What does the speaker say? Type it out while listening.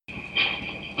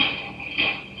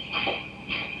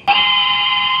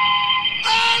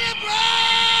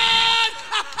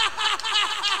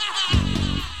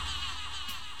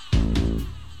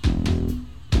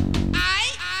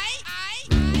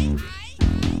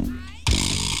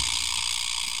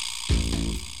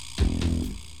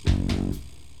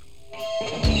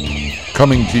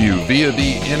Coming to you via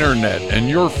the internet and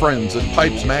your friends at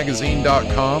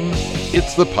PipesMagazine.com,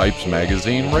 it's the Pipes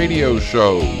Magazine radio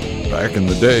show. Back in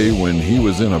the day when he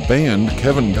was in a band,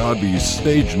 Kevin Godby's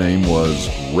stage name was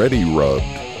Ready Rubbed.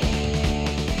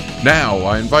 Now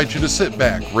I invite you to sit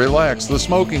back, relax, the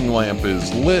smoking lamp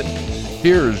is lit.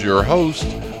 Here's your host,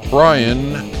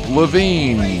 Brian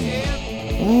Levine.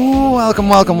 Ooh,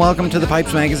 welcome to the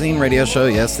Pipes Magazine radio show.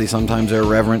 Yes, the sometimes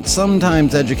irreverent,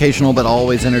 sometimes educational, but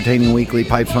always entertaining weekly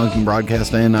pipe smoking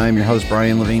broadcast. And I'm your host,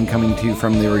 Brian Levine, coming to you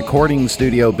from the recording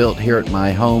studio built here at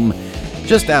my home,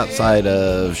 just outside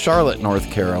of Charlotte, North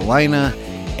Carolina.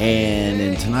 And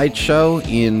in tonight's show,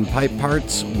 in Pipe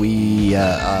Parts,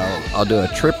 I'll do a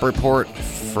trip report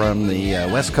from the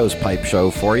West Coast Pipe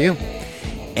Show for you.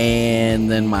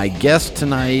 And then my guest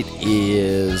tonight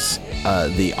is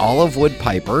the olive wood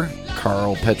piper,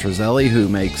 Carl Petruzzelli, who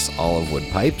makes olive wood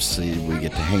pipes. We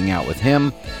get to hang out with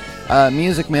him.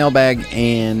 Music mailbag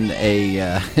and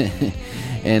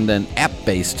and an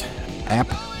app-based,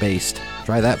 app-based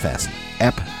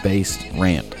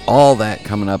rant. All that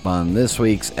coming up on this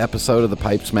week's episode of the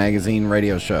Pipes Magazine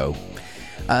radio show.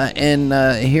 And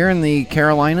here in the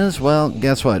Carolinas, well,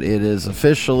 guess what? It is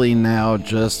officially now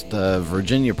just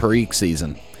Virginia Perique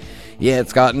season. Yeah,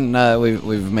 it's gotten,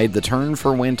 we've made the turn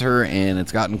for winter, and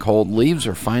it's gotten cold. Leaves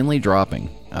are finally dropping.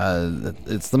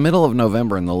 It's the middle of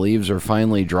November, and the leaves are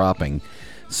finally dropping.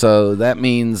 So that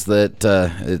means that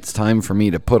it's time for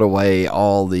me to put away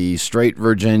all the straight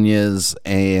Virginias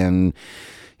and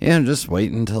just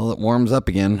wait until it warms up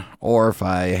again. Or if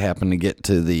I happen to get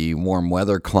to the warm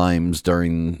weather climes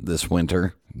during this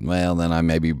winter, well, then I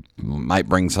might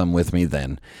bring some with me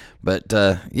then. But,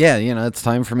 it's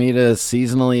time for me to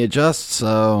seasonally adjust.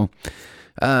 So,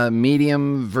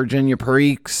 medium Virginia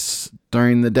Periques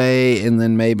during the day, and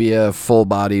then maybe a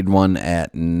full-bodied one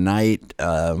at night.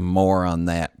 More on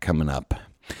that coming up.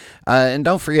 And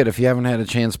don't forget, if you haven't had a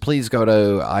chance, please go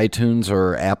to iTunes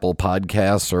or Apple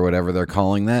Podcasts or whatever they're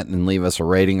calling that and leave us a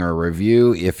rating or a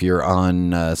review. If you're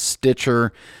on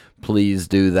Stitcher, please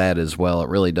do that as well. It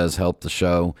really does help the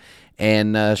show.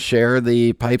 And share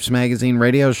the Pipes Magazine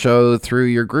radio show through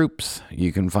your groups.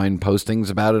 You can find postings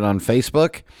about it on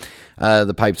Facebook.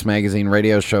 The Pipes Magazine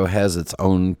radio show has its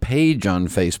own page on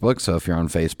Facebook, so if you're on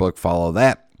Facebook, follow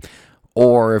that.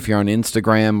 Or if you're on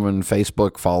Instagram and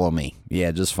Facebook, follow me.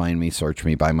 Yeah, just find me, search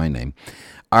me by my name.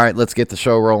 All right, let's get the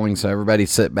show rolling. So everybody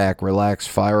sit back, relax,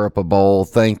 fire up a bowl.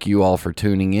 Thank you all for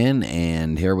tuning in,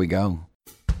 and here we go.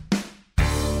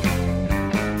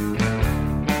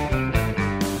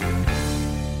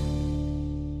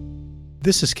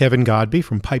 This is Kevin Godby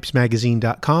from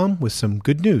PipesMagazine.com with some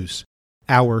good news.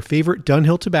 Our favorite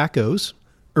Dunhill tobaccos,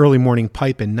 Early Morning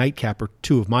Pipe and Nightcap are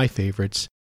two of my favorites,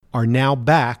 are now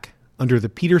back under the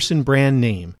Peterson brand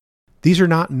name. These are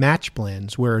not match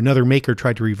blends where another maker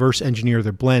tried to reverse engineer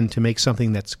their blend to make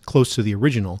something that's close to the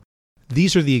original.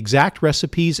 These are the exact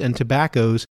recipes and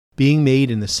tobaccos being made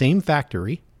in the same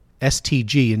factory,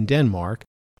 STG in Denmark,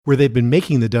 where they've been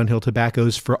making the Dunhill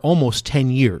tobaccos for almost 10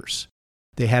 years.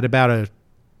 They had about a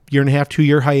 1.5 to 2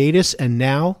 year hiatus, and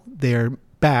now they're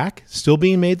back, still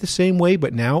being made the same way,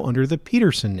 but now under the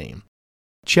Peterson name.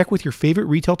 Check with your favorite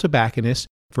retail tobacconist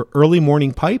for Early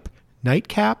Morning Pipe,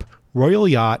 Nightcap, Royal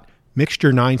Yacht,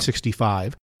 Mixture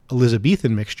 965,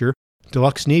 Elizabethan Mixture,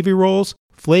 Deluxe Navy Rolls,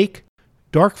 Flake,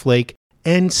 Dark Flake,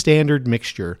 and Standard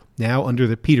Mixture, now under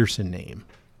the Peterson name.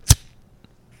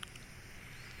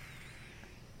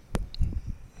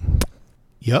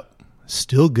 Yep,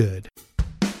 still good.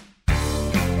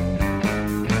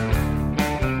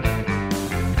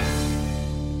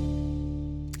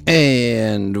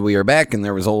 And we are back, and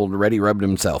there was old Ready Rubbed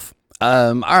himself.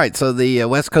 All right, so the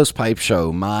West Coast Pipe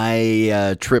Show,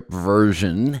 my trip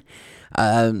version.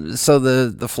 So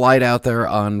the flight out there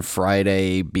on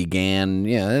Friday began.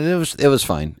 It was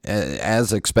fine,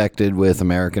 as expected with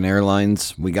American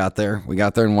Airlines. We got there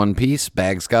in one piece.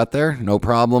 Bags got there, no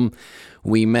problem.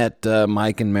 We met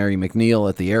Mike and Mary McNeil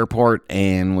at the airport,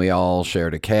 and we all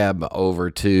shared a cab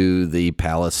over to the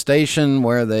Palace Station,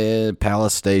 where the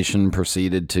Palace Station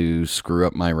proceeded to screw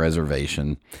up my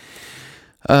reservation.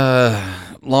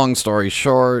 Long story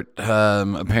short,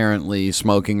 apparently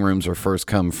smoking rooms are first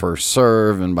come, first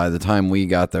serve, and by the time we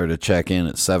got there to check in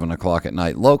at 7 o'clock at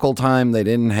night local time, they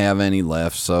didn't have any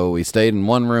left, so we stayed in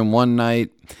one room one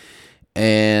night.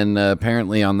 And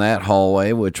apparently on that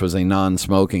hallway, which was a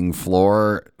non-smoking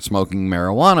floor, smoking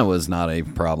marijuana was not a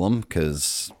problem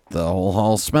because the whole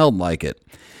hall smelled like it.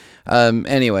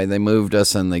 Anyway, they moved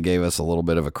us and they gave us a little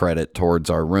bit of a credit towards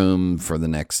our room for the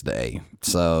next day.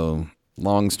 So,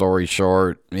 long story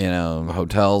short,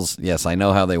 hotels, yes, I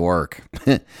know how they work.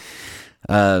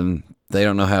 they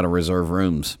don't know how to reserve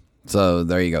rooms. So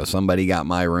there you go. Somebody got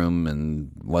my room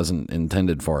and wasn't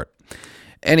intended for it.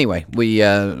 Anyway, we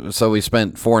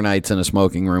spent 4 nights in a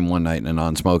smoking room, 1 night in a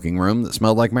non-smoking room that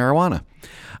smelled like marijuana.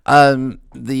 So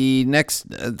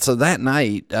that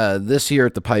night, this year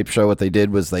at the Pipe Show, what they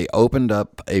did was they opened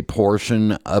up a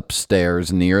portion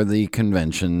upstairs near the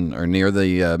convention or near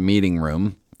the meeting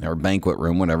room or banquet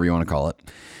room, whatever you want to call it.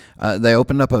 They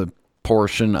opened up a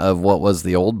portion of what was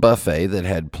the old buffet that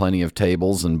had plenty of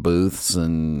tables and booths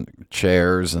and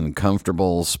chairs and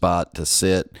comfortable spot to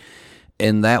sit.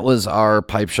 And that was our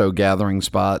Pipe Show gathering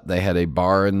spot. They had a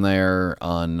bar in there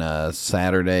on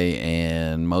Saturday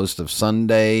and most of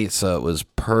Sunday, so it was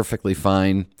perfectly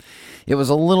fine. It was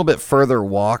a little bit further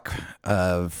walk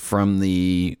from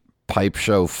the Pipe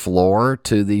Show floor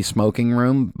to the smoking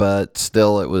room, but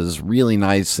still it was really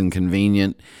nice and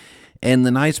convenient. And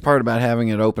the nice part about having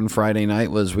it open Friday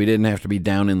night was we didn't have to be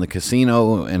down in the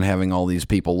casino and having all these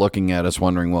people looking at us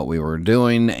wondering what we were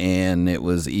doing, and it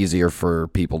was easier for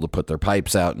people to put their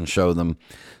pipes out and show them.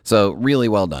 So really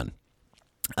well done.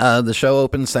 The show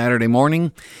opened Saturday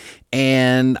morning,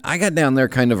 and I got down there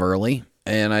kind of early,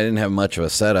 and I didn't have much of a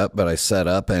setup, but I set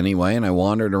up anyway, and I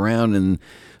wandered around, and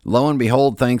lo and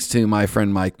behold, thanks to my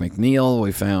friend Mike McNeil,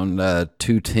 we found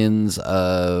 2 tins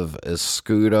of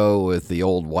Escudo with the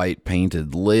old white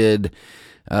painted lid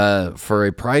for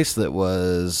a price that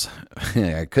was,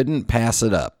 I couldn't pass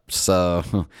it up.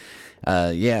 So,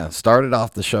 started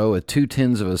off the show with 2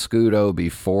 tins of Escudo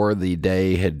before the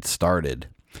day had started.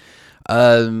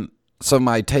 So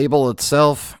my table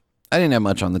itself, I didn't have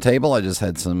much on the table. I just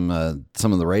had some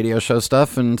of the radio show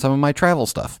stuff and some of my travel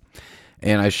stuff.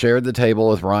 And I shared the table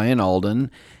with Ryan Alden.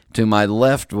 To my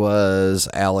left was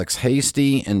Alex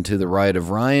Hasty, and to the right of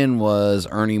Ryan was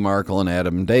Ernie Markle and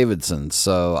Adam Davidson.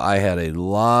 So I had a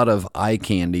lot of eye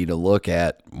candy to look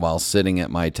at while sitting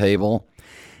at my table,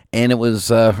 and it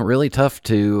was really tough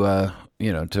to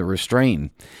restrain.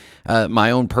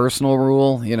 My own personal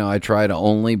rule, I try to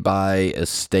only buy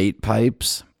estate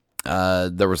pipes.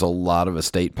 There was a lot of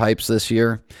estate pipes this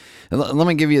year. Let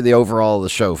me give you the overall of the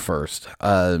show first.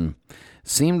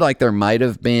 Seemed like there might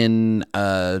have been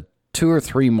 2 or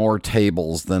 3 more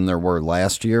tables than there were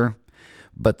last year,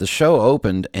 but the show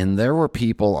opened and there were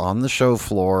people on the show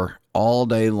floor all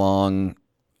day long,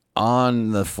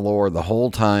 on the floor the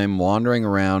whole time, wandering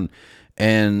around,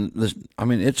 and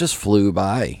it just flew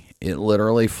by. It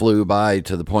literally flew by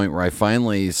to the point where I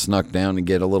finally snuck down to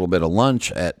get a little bit of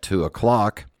lunch at 2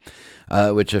 o'clock.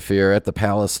 Which if you're at the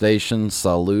Palace Station,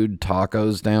 Salud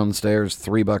Tacos downstairs,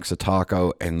 $3 a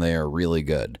taco, and they are really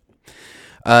good.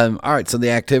 All right, so the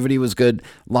activity was good.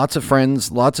 Lots of friends,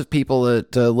 lots of people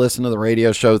that listen to the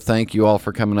radio show. Thank you all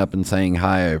for coming up and saying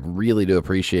hi. I really do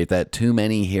appreciate that. Too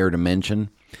many here to mention.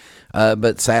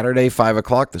 But Saturday, 5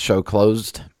 o'clock, the show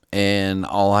closed, and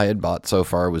all I had bought so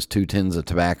far was 2 tins of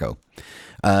tobacco.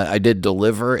 I did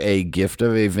deliver a gift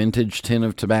of a vintage tin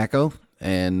of tobacco,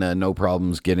 and no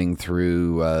problems getting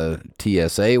through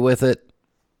TSA with it,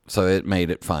 so it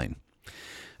made it fine.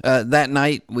 That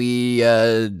night, we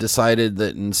decided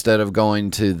that instead of going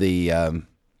to the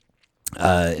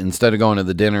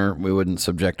dinner, we wouldn't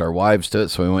subject our wives to it,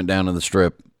 so we went down to the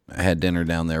Strip, had dinner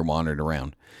down there, wandered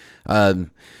around.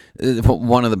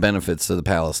 One of the benefits to the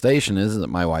Palace Station is that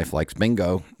my wife likes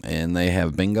bingo, and they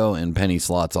have bingo and penny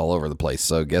slots all over the place.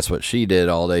 So guess what she did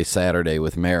all day Saturday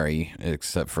with Mary,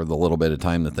 except for the little bit of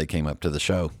time that they came up to the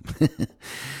show.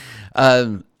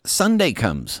 Sunday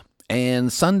comes,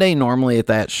 and Sunday normally at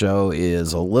that show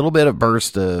is a little bit of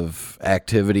burst of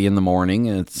activity in the morning.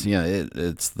 It's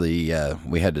we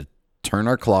had to turn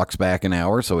our clocks back an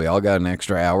hour, so we all got an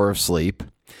extra hour of sleep.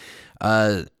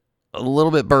 A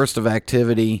little bit burst of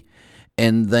activity,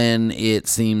 and then it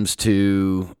seems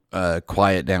to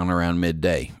quiet down around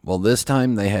midday. Well, this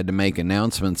time they had to make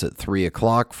announcements at 3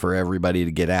 o'clock for everybody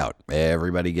to get out.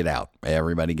 Everybody get out.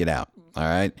 Everybody get out. All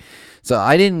right. So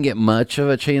I didn't get much of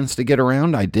a chance to get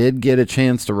around. I did get a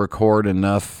chance to record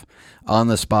enough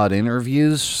on-the-spot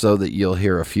interviews so that you'll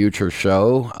hear a future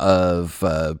show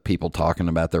of people talking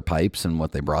about their pipes and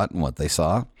what they brought and what they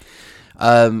saw.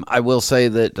 I will say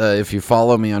that if you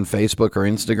follow me on Facebook or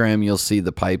Instagram, you'll see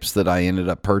the pipes that I ended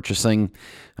up purchasing.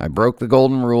 I broke the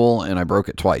golden rule, and I broke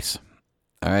it twice.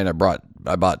 All right,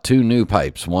 I bought 2 new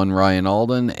pipes, one Ryan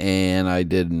Alden, and I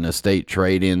did an estate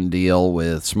trade-in deal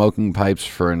with smoking pipes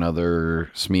for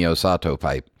another Smio Sato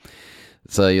pipe.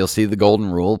 So you'll see the golden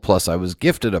rule, plus I was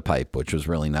gifted a pipe, which was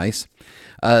really nice.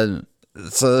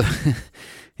 So,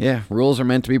 yeah, rules are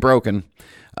meant to be broken.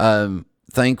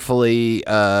 Thankfully,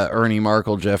 Ernie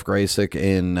Markle, Jeff Graysick,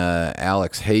 and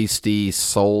Alex Hasty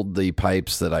sold the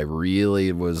pipes that I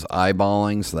really was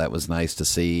eyeballing, so that was nice to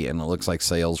see, and it looks like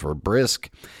sales were brisk,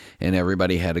 and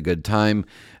everybody had a good time.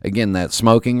 Again, that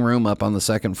smoking room up on the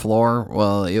second floor,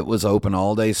 well, it was open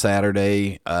all day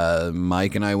Saturday.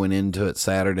 Mike and I went into it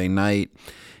Saturday night,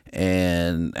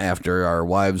 and after our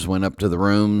wives went up to the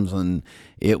rooms, and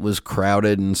it was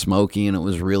crowded and smoky, and it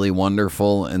was really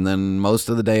wonderful. And then most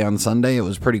of the day on Sunday, it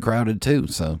was pretty crowded too.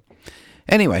 So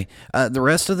anyway, the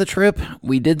rest of the trip,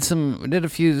 we did a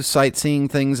few sightseeing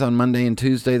things on Monday and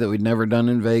Tuesday that we'd never done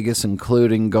in Vegas,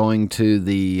 including going to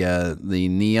the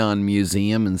Neon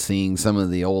Museum and seeing some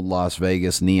of the old Las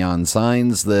Vegas neon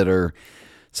signs that are,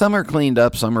 some are cleaned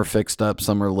up, some are fixed up,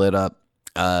 some are lit up.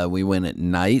 We went at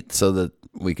night so that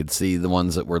we could see the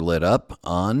ones that were lit up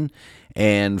on.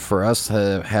 And for us,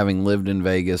 having lived in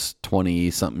Vegas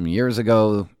 20-something years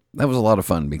ago, that was a lot of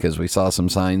fun because we saw some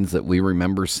signs that we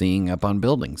remember seeing up on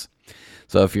buildings.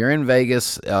 So if you're in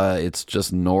Vegas, it's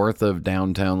just north of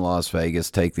downtown Las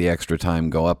Vegas. Take the extra time,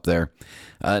 go up there.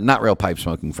 Not real pipe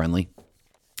smoking friendly.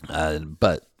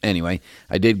 But anyway,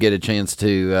 I did get a chance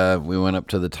to, we went up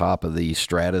to the top of the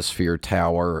Stratosphere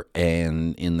Tower,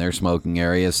 and in their smoking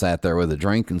area, sat there with a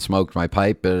drink and smoked my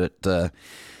pipe at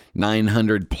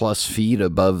 900 plus feet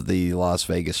above the Las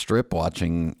Vegas Strip,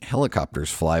 watching helicopters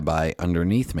fly by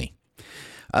underneath me.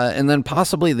 And then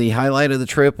possibly the highlight of the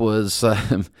trip was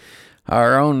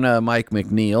our own Mike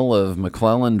McNeil of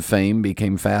McClellan fame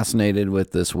became fascinated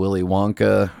with this Willy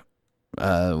Wonka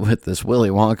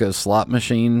slot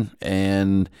machine,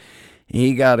 and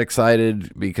he got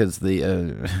excited because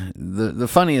the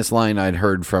funniest line I'd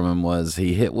heard from him was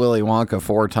he hit Willy Wonka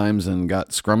 4 times and got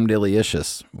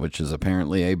scrumdiddlyicious, which is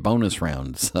apparently a bonus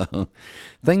round. So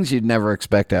things you'd never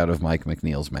expect out of Mike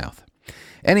McNeil's mouth.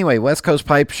 Anyway, West Coast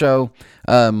Pipe Show.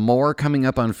 More coming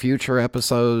up on a future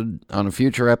episode of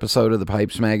the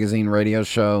Pipes Magazine radio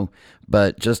show,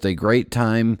 but just a great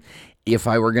time. If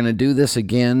I were going to do this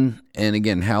again, and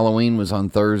again, Halloween was on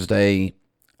Thursday,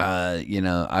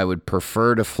 I would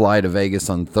prefer to fly to Vegas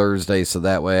on Thursday, so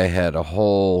that way I had a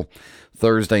whole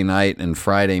Thursday night and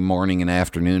Friday morning and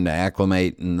afternoon to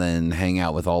acclimate, and then hang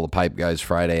out with all the pipe guys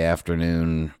Friday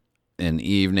afternoon and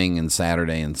evening and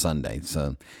Saturday and Sunday.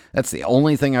 So that's the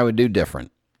only thing I would do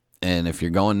different. And if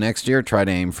you're going next year, try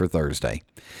to aim for Thursday.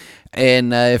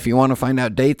 And if you want to find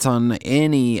out dates on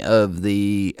any of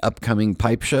the upcoming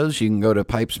pipe shows, you can go to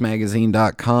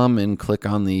PipesMagazine.com and click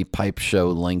on the pipe show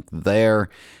link there.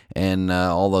 And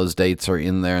all those dates are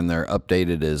in there, and they're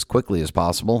updated as quickly as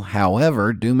possible.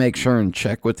 However, do make sure and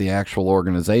check with the actual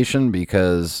organization,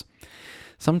 because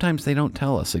sometimes they don't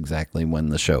tell us exactly when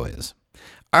the show is.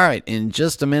 All right, in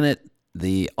just a minute,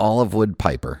 the Olive Wood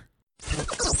Piper.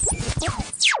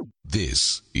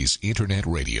 This is Internet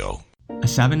Radio. A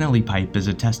Savinelli pipe is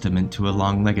a testament to a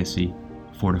long legacy,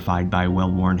 fortified by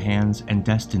well-worn hands and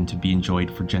destined to be enjoyed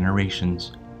for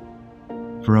generations.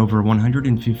 For over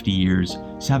 150 years,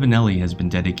 Savinelli has been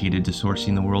dedicated to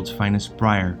sourcing the world's finest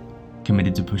briar,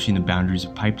 committed to pushing the boundaries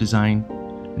of pipe design,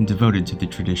 and devoted to the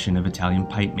tradition of Italian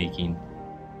pipe making.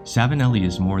 Savinelli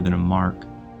is more than a mark.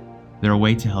 They're a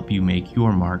way to help you make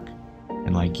your mark,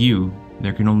 and like you,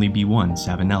 there can only be one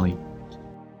Savinelli.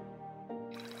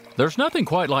 There's nothing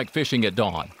quite like fishing at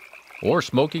dawn, or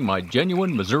smoking my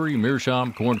genuine Missouri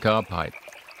Meerschaum corncob pipe,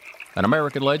 an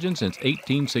American legend since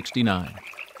 1869.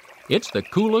 It's the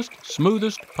coolest,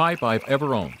 smoothest pipe I've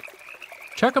ever owned.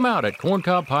 Check them out at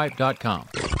corncobpipe.com.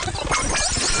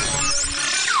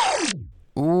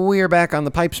 We are back on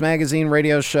the Pipes Magazine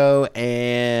radio show,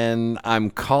 and I'm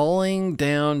calling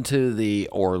down to the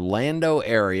Orlando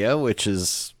area, which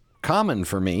is common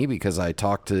for me because I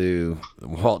talk to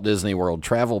Walt Disney World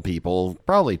travel people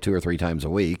probably 2 or 3 times a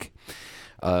week,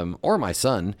 or my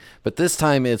son. But this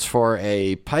time it's for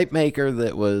a pipe maker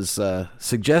that was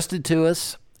suggested to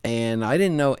us, and I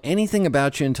didn't know anything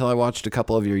about you until I watched a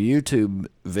couple of your YouTube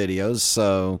videos.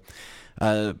 So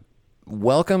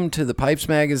welcome to the Pipes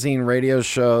Magazine radio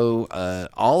show,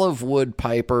 Olive Wood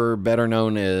Piper, better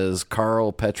known as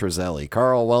Carl Petruzzelli.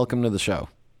 Carl, welcome to the show.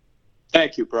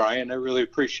 Thank you, Brian. I really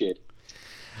appreciate it.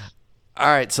 All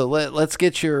right, so let's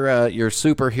get your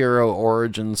superhero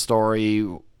origin story.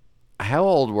 How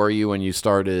old were you when you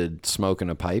started smoking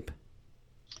a pipe?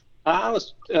 I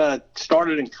was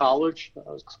started in college. I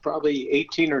was probably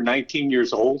 18 or 19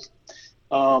 years old,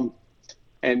 and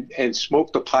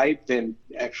smoked a pipe. Then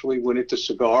actually went into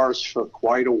cigars for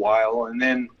quite a while. And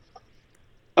then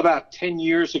about 10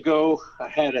 years ago, I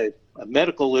had a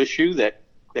medical issue that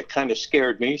kind of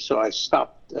scared me, so I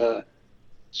stopped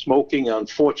smoking.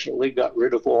 Unfortunately, got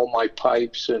rid of all my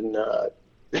pipes and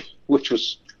which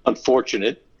was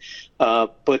unfortunate.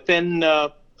 But then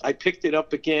I picked it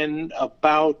up again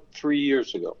about 3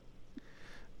 years ago.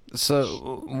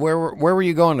 So where were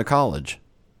you going to college?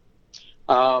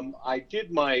 I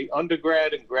did my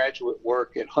undergrad and graduate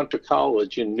work at Hunter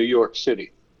College in New York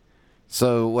City.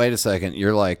 So wait a second,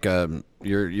 you're like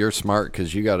you're smart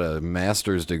because you got a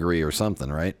master's degree or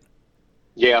something, right?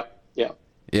 Yeah.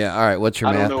 Yeah. All right. What's your?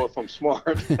 I don't know if I'm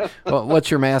smart. Well,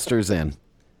 what's your master's in?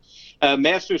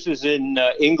 Master's is in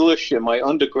English, and my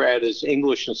undergrad is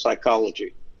English and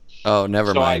psychology. Oh,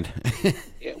 never mind.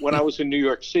 When I was in New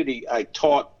York City, I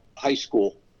taught high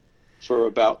school for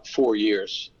about 4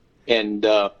 years, and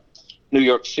New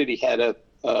York City had a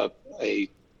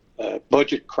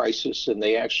budget crisis, and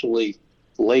they actually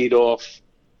laid off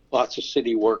lots of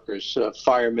city workers,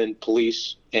 firemen,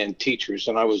 police, and teachers,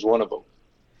 and I was one of them.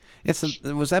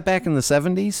 Was that back in the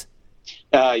 70s?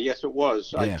 Yes, it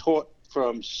was. Yeah. I taught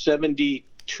from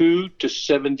 72 to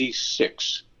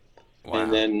 76. Wow.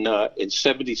 And then in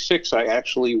 76, I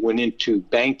actually went into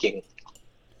banking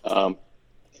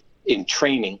in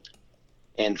training.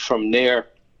 And from there,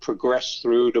 progressed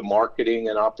through to marketing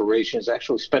and operations.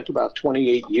 Actually spent about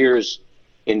 28 years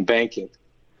in banking.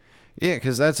 Yeah,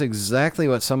 because that's exactly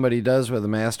what somebody does with a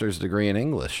master's degree in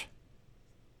English.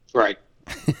 Right.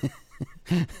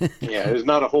 Yeah, there's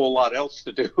not a whole lot else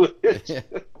to do with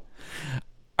it.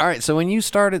 All right, so when you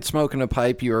started smoking a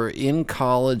pipe, you were in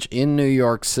college in New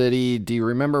York City. Do you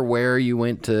remember where you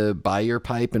went to buy your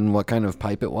pipe and what kind of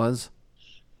pipe it was?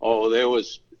 Oh, there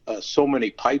was so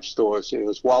many pipe stores. There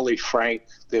was Wally Frank.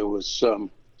 There was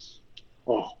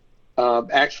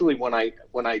actually when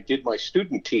I did my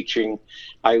student teaching,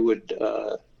 I would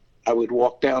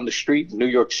walk down the street in New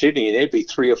York City, and there'd be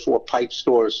 3 or 4 pipe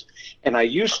stores. And I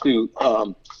used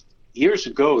to years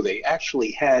ago, they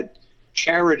actually had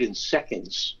Sheridan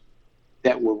seconds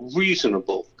that were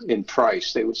reasonable in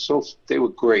price. They were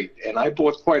great, and I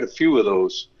bought quite a few of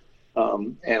those.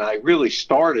 And I really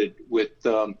started with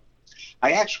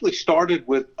I actually started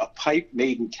with a pipe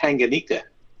made in Tanganyika.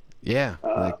 Yeah,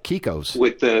 the Kikos.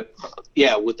 With the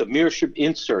Mearsham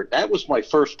insert. That was my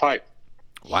first pipe.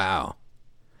 Wow.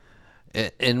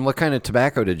 And what kind of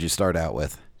tobacco did you start out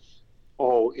with?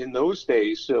 Oh, in those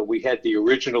days, we had the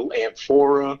original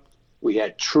Amphora, we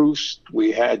had Truce,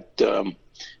 we had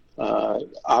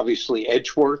obviously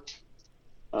Edgeworth,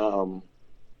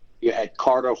 you had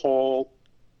Carter Hall,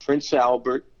 Prince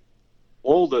Albert,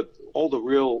 all the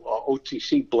real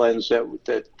OTC blends that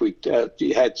we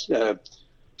had.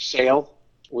 Sale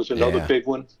was another big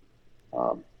one.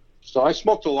 So I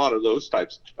smoked a lot of those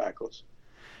types of tobaccos.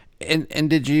 And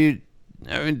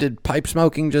did pipe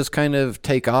smoking just kind of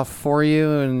take off for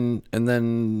you, and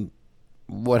then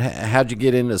how'd you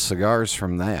get into cigars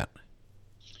from that?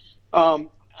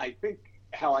 I think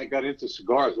how I got into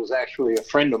cigars was actually a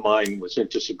friend of mine was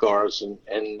into cigars,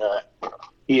 and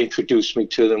he introduced me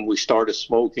to them. We started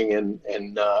smoking,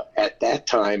 and at that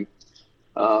time,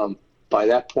 by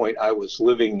that point, I was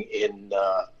living in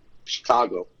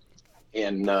Chicago,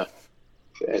 and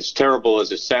as terrible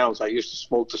as it sounds, I used to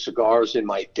smoke the cigars in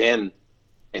my den.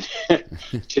 And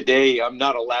today, I'm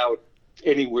not allowed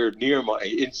anywhere near my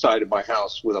inside of my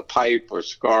house with a pipe or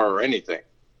cigar or anything.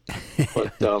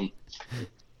 But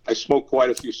I smoked quite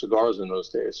a few cigars in those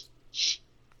days.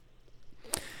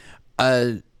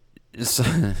 So,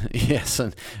 yes,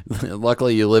 and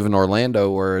luckily you live in Orlando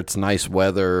where it's nice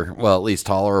weather, well, at least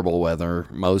tolerable weather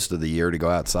most of the year to go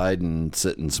outside and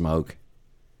sit and smoke.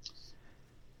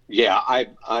 Yeah,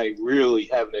 I really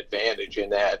have an advantage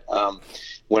in that.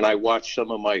 When I watch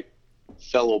some of my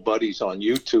fellow buddies on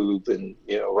YouTube, and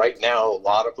right now a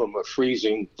lot of them are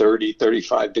freezing 30,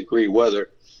 35 degree weather.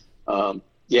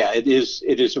 Yeah, it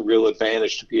is a real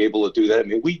advantage to be able to do that. I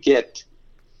mean, we get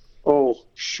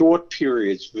short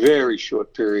periods, very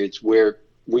short periods, where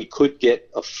we could get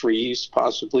a freeze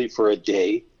possibly for a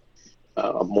day,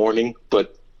 a morning.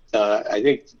 But I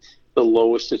think the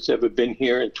lowest it's ever been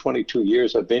here in 22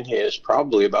 years I've been here is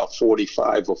probably about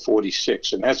 45 or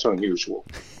 46, and that's unusual.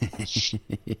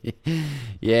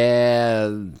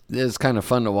 Yeah, it's kind of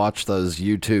fun to watch those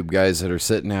YouTube guys that are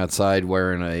sitting outside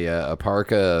wearing a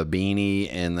parka, a beanie,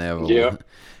 and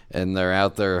and they're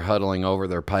out there huddling over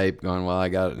their pipe going,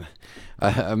 well,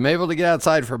 I'm able to get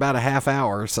outside for about a half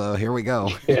hour, so here we go.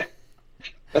 Yeah.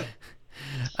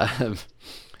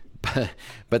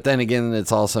 But then again,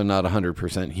 it's also not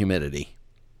 100% humidity.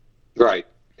 Right,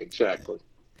 exactly.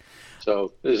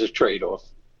 So there's a trade-off.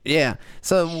 Yeah.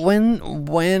 So when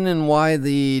and why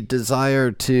the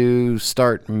desire to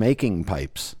start making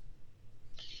pipes?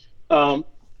 That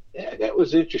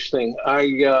was interesting.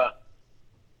 It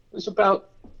was about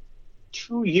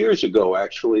 2 years ago,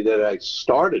 actually, that I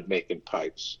started making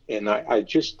pipes, and I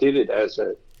just did it as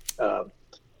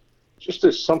just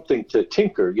as something to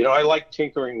tinker. I like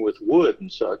tinkering with wood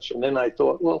and such, and then I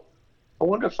thought, well, I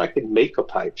wonder if I could make a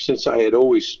pipe, since I had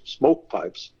always smoked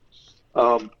pipes.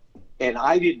 And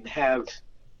I didn't have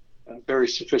very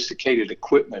sophisticated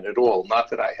equipment at all. Not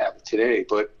that I have it today,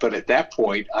 but at that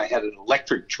point, I had an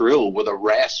electric drill with a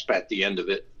rasp at the end of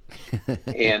it,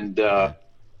 and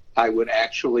I would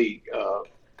actually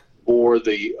bore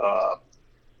the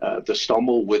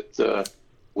stumble with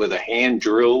a hand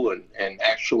drill and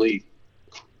actually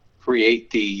create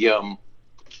the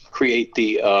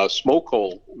smoke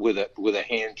hole with a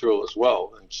hand drill as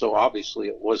well. And so obviously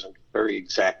it wasn't very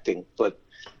exacting, but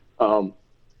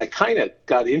I kind of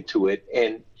got into it.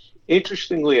 And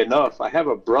interestingly enough, I have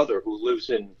a brother who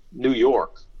lives in New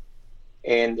York,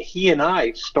 and he and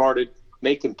I started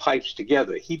making pipes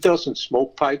together. He doesn't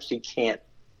smoke pipes. He can't.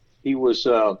 He was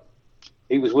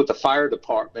with the fire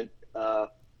department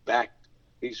back.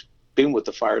 He's been with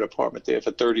the fire department there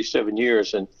for 37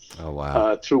 years. And oh,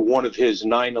 wow. Through one of his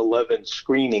 9/11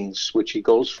 screenings, which he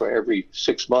goes for every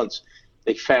 6 months,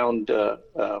 they found a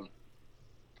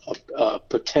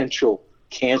potential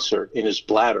cancer in his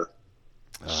bladder.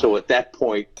 So at that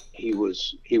point, he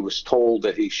was told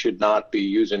that he should not be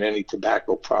using any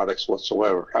tobacco products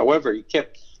whatsoever. However, he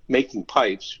kept making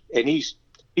pipes, and he's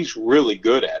really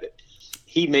good at it.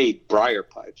 He made briar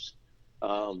pipes,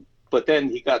 but then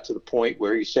he got to the point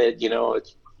where he said,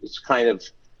 it's kind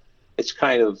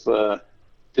of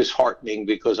disheartening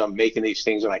because I'm making these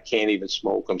things and I can't even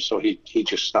smoke them. So he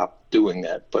just stopped doing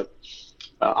that. But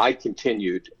I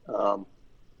continued.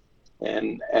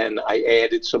 And I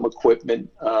added some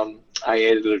equipment. I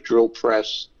added a drill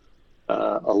press,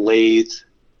 a lathe.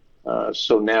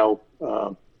 So now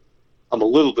I'm a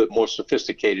little bit more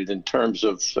sophisticated in terms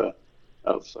of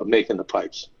making the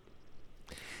pipes.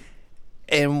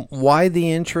 And why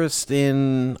the interest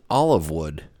in olive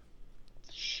wood?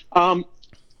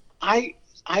 I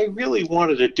really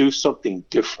wanted to do something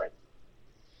different.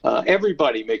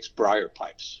 Everybody makes briar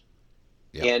pipes.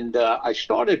 Yep. And I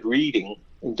started reading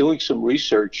and doing some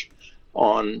research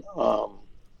on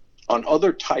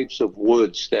other types of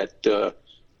woods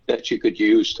that you could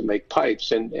use to make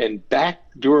pipes. And back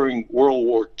during World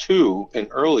War II and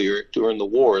earlier during the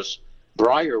wars,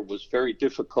 briar was very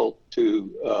difficult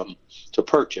to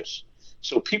purchase.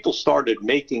 So people started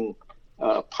making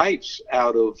pipes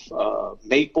out of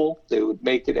maple. They would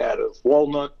make it out of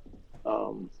walnut,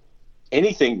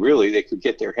 anything really they could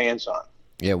get their hands on.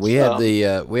 Yeah, we had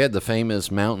the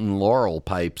famous mountain laurel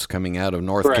pipes coming out of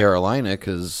North Carolina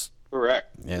because. Correct.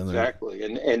 Yeah, exactly.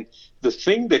 And the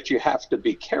thing that you have to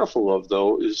be careful of,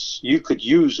 though, is you could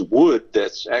use wood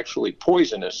that's actually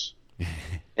poisonous,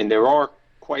 and there are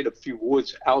quite a few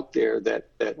woods out there that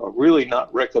are really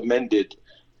not recommended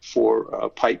for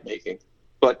pipe making.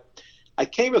 But I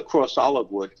came across olive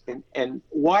wood, and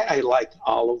why I like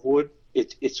olive wood,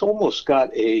 it's almost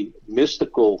got a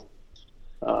mystical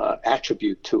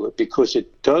attribute to it, because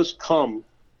it does come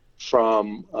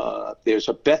from there's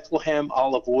a Bethlehem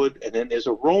olive wood, and then there's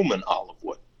a Roman olive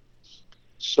wood.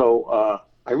 So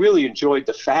I really enjoyed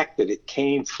the fact that it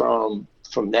came from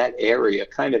that area,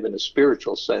 kind of in a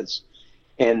spiritual sense.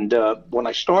 And when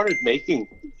I started making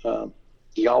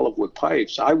the olive wood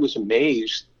pipes, I was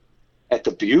amazed at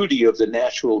the beauty of the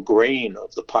natural grain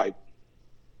of the pipe.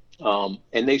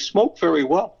 And they smoke very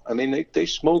well. I mean, they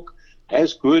smoke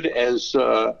as good as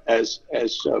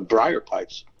briar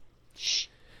pipes.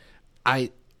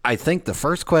 I think the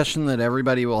first question that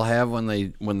everybody will have when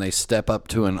they step up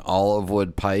to an olive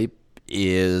wood pipe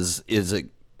is it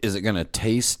going to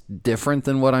taste different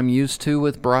than what I'm used to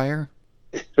with briar?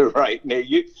 Right. Now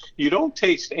you don't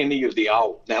taste any of the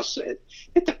olive. Now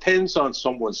it depends on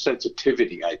someone's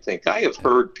sensitivity. I think I have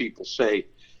heard people say,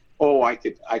 "Oh, I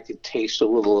could taste a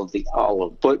little of the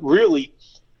olive," but really,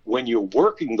 when you're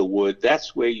working the wood,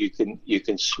 that's where you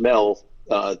can smell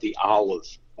the olive.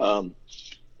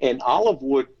 And olive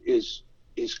wood is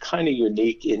kind of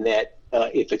unique in that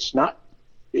if it's not,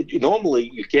 normally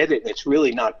you get it and it's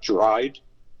really not dried.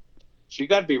 So you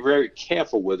got to be very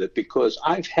careful with it, because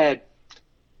I've had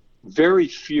very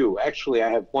few. Actually, I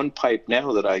have one pipe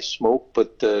now that I smoke,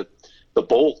 but the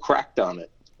bowl cracked on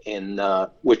it, and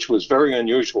which was very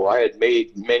unusual. I had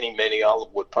made many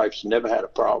olive wood pipes and never had a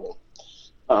problem.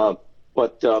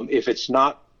 But if it's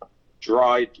not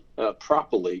dried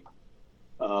properly,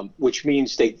 which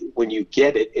means when you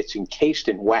get it, it's encased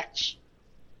in wax.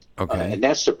 Okay. and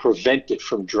that's to prevent it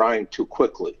from drying too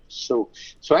quickly. So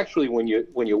actually, when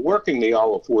you're working the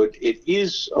olive wood, it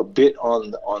is a bit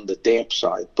on the damp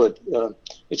side, but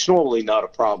it's normally not a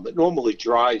problem. It normally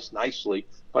dries nicely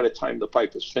by the time the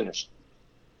pipe is finished.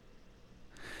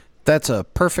 That's a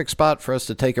perfect spot for us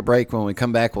to take a break. When we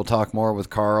come back, we'll talk more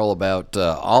with Carl about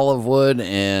olive wood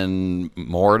and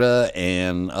morta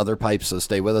and other pipes. So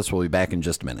stay with us. We'll be back in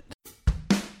just a minute.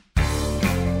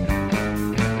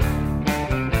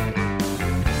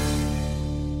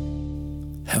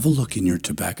 Have a look in your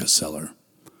tobacco cellar.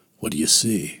 What do you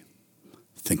see?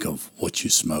 Think of what you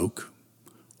smoke,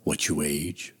 what you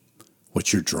age,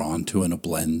 what you're drawn to in a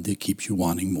blend that keeps you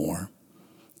wanting more.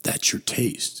 That's your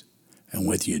taste. And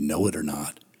whether you know it or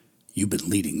not, you've been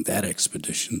leading that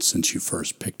expedition since you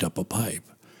first picked up a pipe,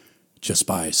 just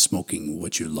by smoking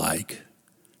what you like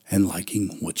and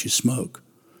liking what you smoke.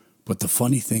 But the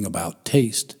funny thing about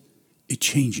taste, it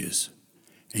changes,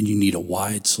 and you need a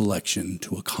wide selection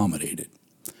to accommodate it.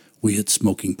 We at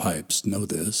Smoking Pipes know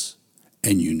this,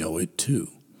 and you know it too.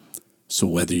 So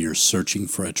whether you're searching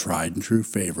for a tried and true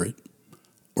favorite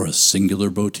or a singular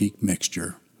boutique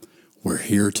mixture, we're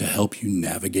here to help you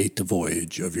navigate the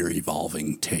voyage of your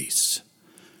evolving tastes.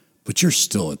 But you're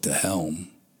still at the helm.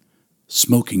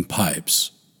 Smoking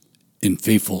Pipes, in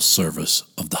faithful service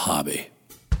of the hobby.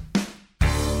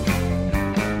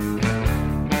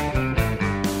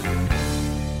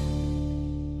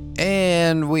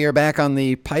 And we are back on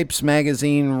the Pipes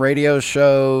Magazine radio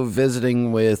show,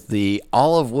 visiting with the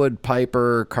olive wood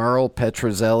piper, Carl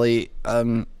Petruzzelli.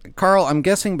 Carl, I'm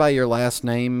guessing by your last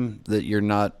name that you're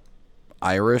not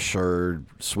Irish or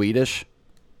Swedish?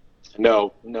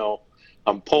 No,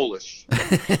 I'm Polish.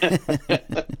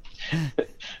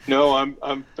 No,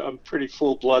 I'm pretty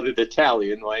full-blooded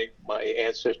Italian. My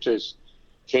ancestors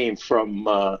came from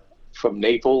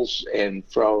Naples and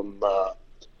from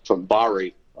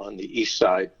Bari on the east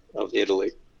side of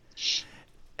Italy.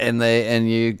 And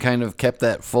you kind of kept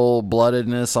that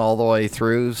full-bloodedness all the way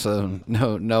through, so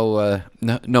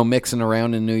no mixing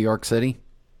around in New York City?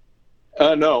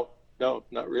 No,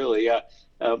 not really.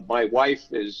 My wife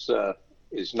is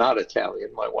not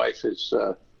Italian. My wife is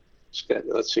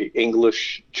let's see,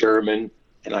 English, German,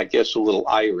 and I guess a little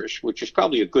Irish, which is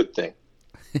probably a good thing.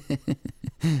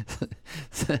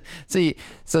 See,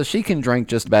 so she can drink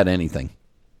just about anything.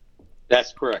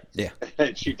 That's correct. Yeah,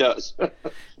 and she does.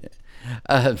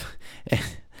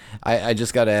 I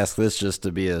just got to ask this just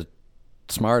to be a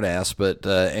smart ass, but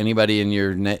anybody in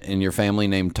your family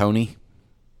named Tony?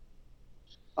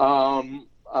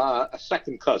 A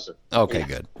second cousin. Okay, yeah.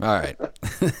 Good. All right.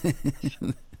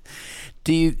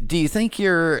 Do you think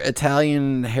your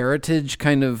Italian heritage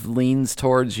kind of leans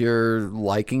towards your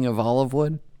liking of olive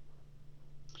wood?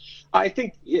 I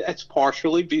think it's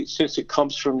partially since it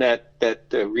comes from that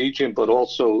region, but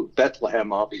also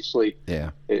Bethlehem, obviously,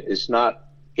 is not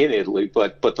in Italy.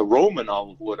 But the Roman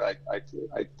olive wood,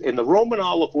 and the Roman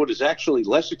olive wood is actually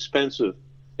less expensive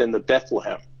than the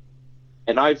Bethlehem.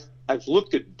 And I've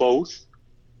looked at both,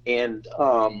 and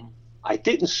I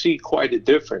didn't see quite a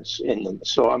difference in them.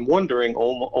 So I'm wondering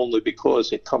only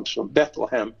because it comes from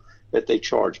Bethlehem that they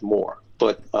charge more.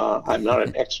 But I'm not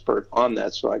an expert on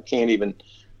that, so I can't even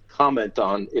comment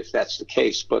on if that's the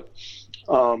case. But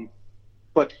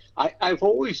I've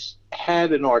always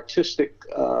had an artistic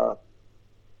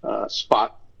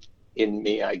spot in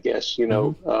me, I guess.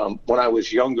 When I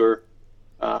was younger,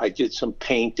 I did some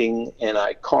painting and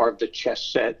I carved a chess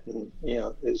set, and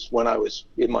is when I was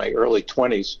in my early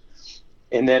 20s.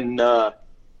 And then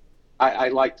I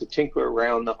like to tinker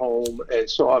around the home, and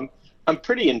so I'm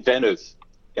pretty inventive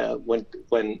when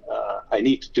I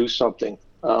need to do something.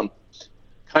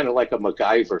 Kind of like a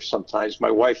MacGyver sometimes. My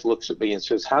wife looks at me and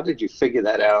says, "How did you figure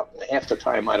that out?" And half the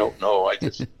time I don't know. I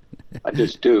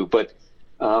just do. But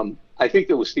I think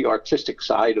it was the artistic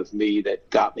side of me that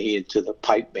got me into the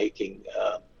pipe making.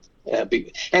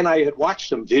 And I had watched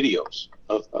some videos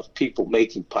of people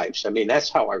making pipes. I mean, that's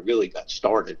how I really got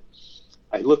started.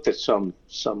 I looked at some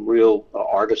real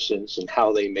artisans and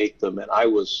how they make them, and I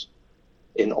was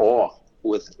in awe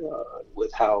with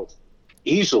how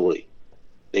easily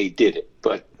they did it.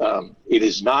 But it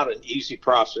is not an easy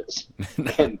process,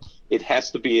 and it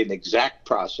has to be an exact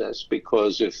process,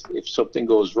 because if something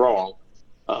goes wrong,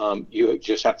 you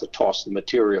just have to toss the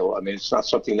material. I mean, it's not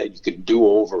something that you can do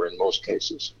over in most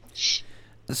cases.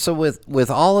 So with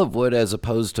olive wood as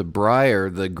opposed to briar,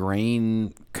 the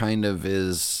grain kind of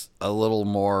is a little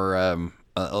more a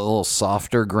little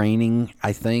softer graining,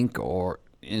 I think,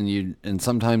 and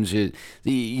sometimes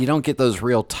you don't get those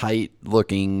real tight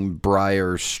looking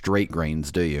briar straight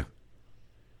grains, do you?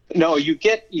 No, you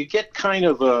get kind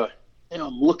of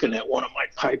I'm looking at one of my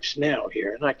pipes now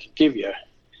here, and I can give you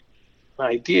an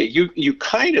idea. You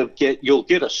kind of you'll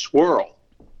get a swirl,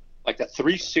 like a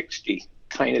 360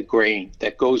 kind of grain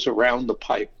that goes around the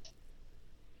pipe.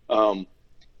 And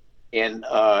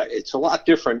it's a lot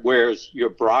different, whereas your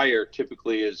briar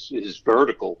typically is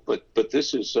vertical, but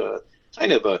this is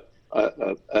kind of a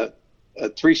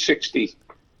 360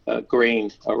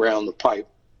 grain around the pipe.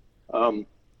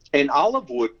 And olive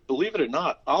wood, believe it or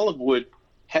not, olive wood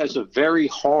has a very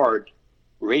hard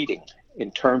rating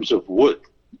in terms of wood.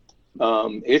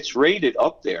 It's rated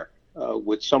up there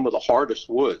with some of the hardest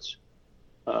woods.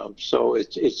 So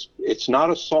it's not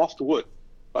a soft wood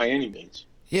by any means.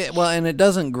 Yeah, well, and it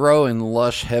doesn't grow in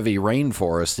lush, heavy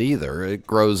rainforest either. It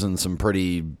grows in some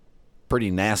pretty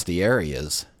nasty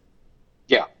areas.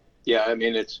 Yeah. I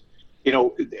mean, it's,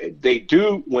 they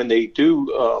do, when they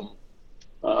do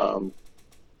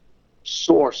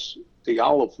source the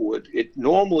olive wood, it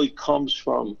normally comes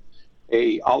from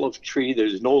a olive tree that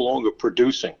is no longer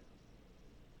producing.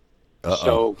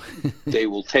 So they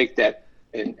will take that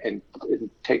and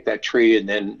take that tree and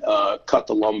then cut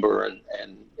the lumber and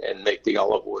make the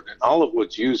olive wood. And olive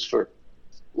wood's used for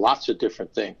lots of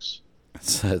different things.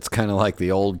 It's kind of like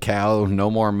the old cow,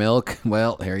 no more milk.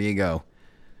 Well, here you go.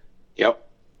 Yep.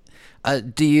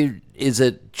 Is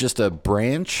it just a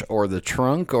branch or the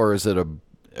trunk, or is it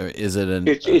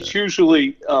it's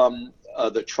usually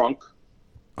the trunk.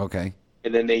 Okay.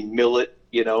 And then they mill it,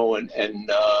 and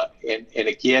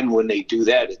again, when they do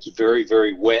that, it's very,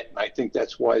 very wet. And I think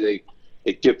that's why they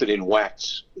dip it in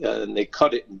wax, and they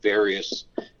cut it in various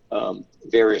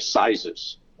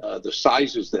sizes. The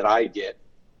sizes that I get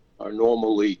are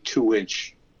normally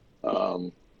 2-inch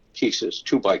pieces,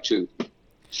 2x2.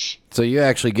 So you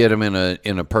actually get them in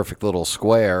a perfect little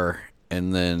square,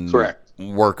 and then correct,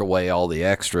 work away all the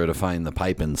extra to find the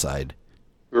pipe inside.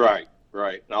 Right.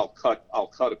 And I'll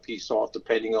cut a piece off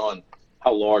depending on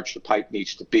how large the pipe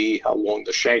needs to be, how long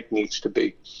the shank needs to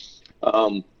be.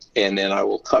 And then I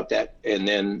will cut that, and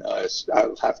then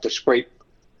I'll have to scrape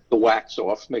the wax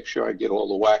off, make sure I get all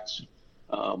the wax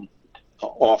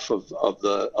off of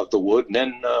the wood,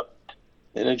 and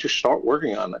then just start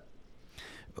working on it.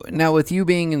 Now, with you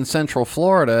being in Central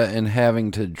Florida and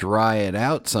having to dry it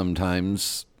out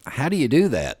sometimes, how do you do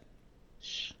that?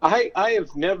 I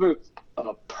have never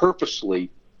purposely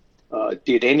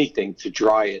did anything to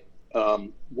dry it.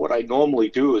 What I normally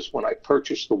do is when I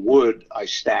purchase the wood, I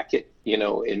stack it,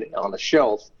 on a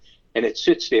shelf, and it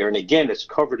sits there. And again, it's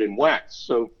covered in wax.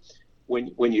 So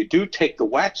when you do take the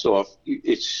wax off,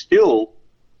 it's still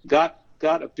got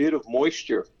a bit of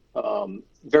moisture,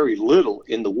 very little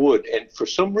in the wood. And for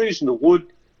some reason, the wood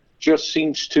just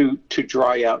seems to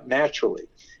dry out naturally.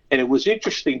 And it was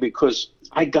interesting because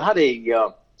I got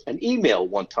an email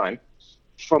one time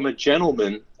from a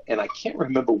gentleman, and I can't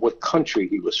remember what country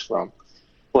he was from,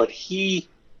 but he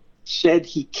said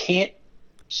he can't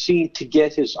seem to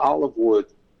get his olive wood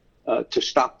to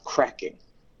stop cracking.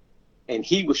 And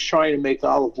he was trying to make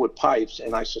olive wood pipes,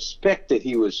 and I suspect that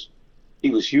he was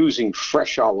using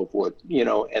fresh olive wood,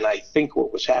 and I think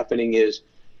what was happening is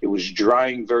it was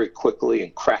drying very quickly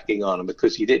and cracking on him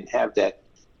because he didn't have that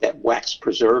wax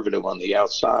preservative on the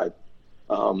outside.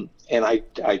 And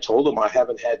I told him I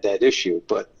haven't had that issue,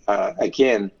 but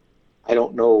again, I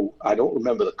don't know. I don't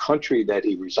remember the country that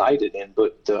he resided in,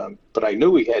 but I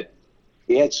knew he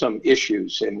had some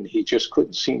issues, and he just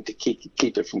couldn't seem to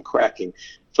keep it from cracking.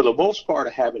 For the most part,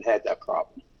 I haven't had that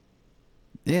problem.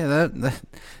 Yeah,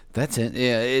 that's it.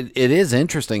 Yeah, it is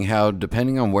interesting how,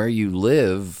 depending on where you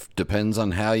live, depends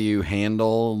on how you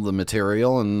handle the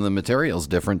material, and the material's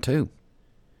different too.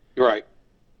 Right.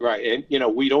 And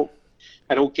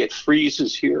I don't get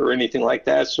freezes here or anything like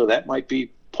that, so that might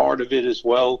be part of it as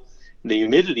well. The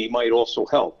humidity might also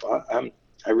help. I'm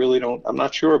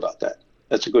not sure about that.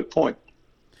 That's a good point.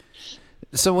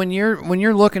 So when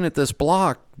you're looking at this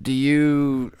block, do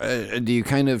you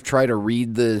kind of try to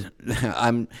read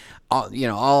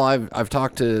I've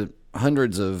talked to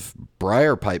hundreds of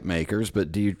briar pipe makers,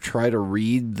 but do you try to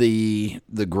read the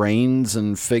grains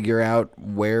and figure out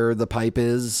where the pipe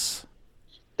is?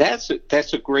 That's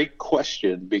a great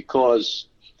question, because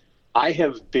I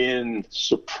have been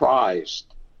surprised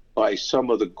by some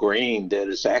of the grain that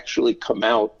has actually come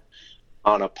out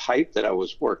on a pipe that I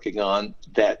was working on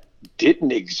that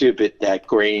didn't exhibit that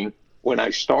grain when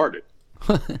I started.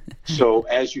 So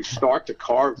as you start to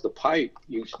carve the pipe,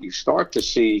 you start to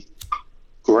see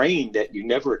grain that you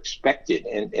never expected,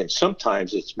 and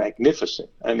sometimes it's magnificent.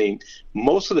 I mean,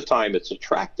 most of the time it's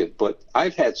attractive, but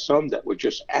I've had some that were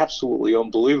just absolutely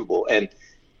unbelievable, and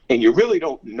you really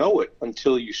don't know it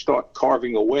until you start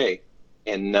carving away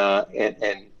and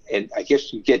I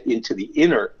guess you get into the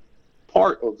inner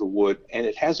part of the wood, and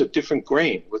it has a different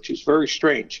grain, which is very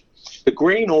strange. The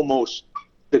grain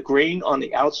on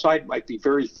the outside might be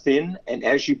very thin, and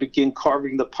as you begin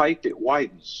carving the pipe, it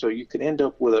widens. So you can end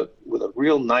up with a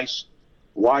real nice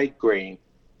wide grain,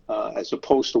 as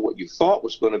opposed to what you thought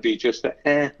was going to be just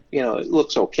it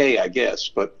looks okay, I guess.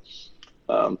 But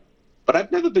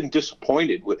I've never been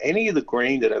disappointed with any of the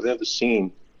grain that I've ever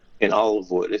seen in olive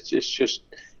wood. It's just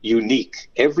unique.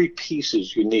 Every piece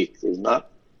is unique. There's not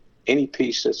any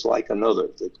piece that's like another.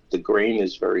 The grain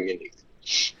is very unique.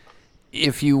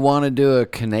 If you want to do a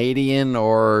Canadian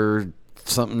or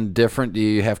something different, do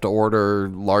you have to order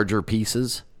larger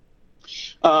pieces?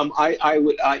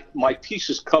 My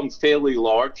pieces come fairly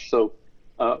large, so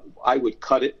I would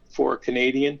cut it for a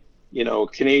Canadian.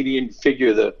 Canadian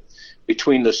figure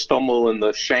between the stumble and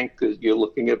the shank, you're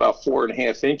looking at about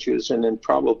 4.5 inches, and then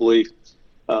probably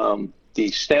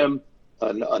the stem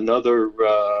another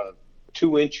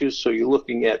 2 inches. So you're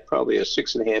looking at probably a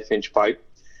 6.5 inch pipe.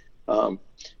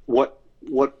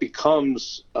 What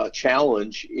becomes a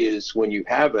challenge is when you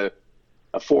have a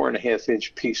 4.5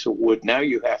 inch piece of wood. Now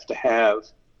you have to have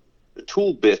the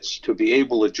tool bits to be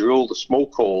able to drill the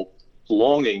smoke hole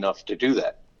long enough to do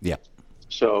that. Yeah.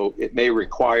 So it may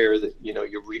require that you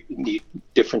need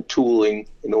different tooling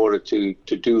in order to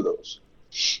do those.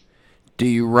 Do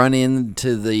you run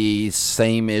into the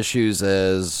same issues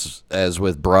as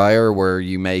with briar, where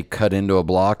you may cut into a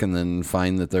block and then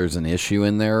find that there's an issue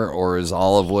in there, or is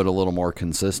olive wood a little more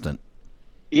consistent?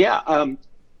 Yeah,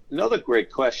 another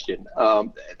great question.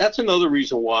 That's another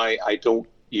reason why I don't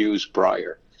use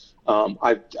briar.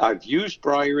 I've used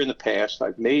briar in the past.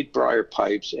 I've made briar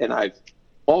pipes, and I've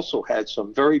also had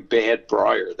some very bad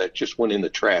briar that just went in the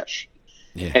trash.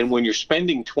 Yeah. And when you're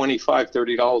spending $25,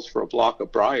 $30 for a block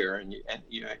of briar, and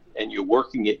you're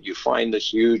working it, you find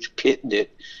this huge pit in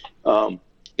it.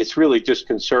 It's really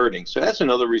disconcerting. So that's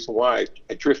another reason why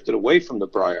I drifted away from the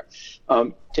briar.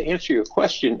 To answer your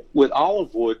question, with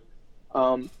olive wood,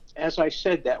 as I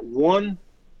said,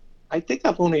 I think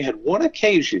I've only had one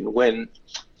occasion when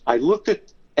I looked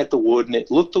at the wood and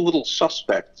it looked a little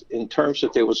suspect in terms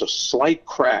that there was a slight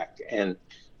crack, and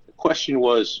question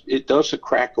was, does the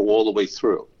crack go all the way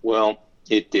through? Well,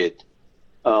 it did.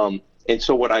 And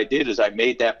so what I did is I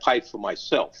made that pipe for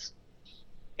myself.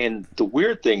 And the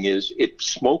weird thing is it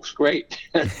smokes great.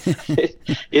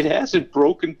 it hasn't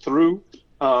broken through.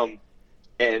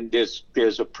 And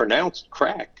there's a pronounced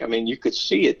crack. I mean, you could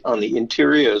see it on the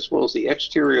interior as well as the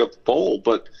exterior of the bowl,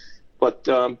 but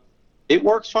it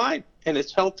works fine and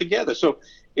it's held together. So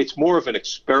it's more of an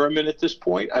experiment at this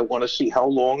point. I want to see how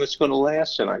long it's going to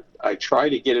last, and I try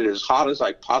to get it as hot as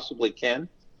I possibly can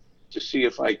to see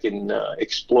if I can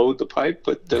explode the pipe.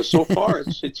 But so far,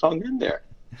 it's hung in there.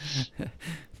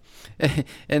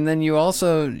 And then you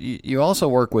also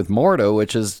work with mortar,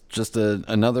 which is just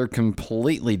another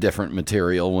completely different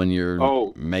material when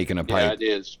you're making a pipe. Yeah,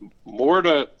 it is.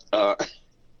 Mortar. How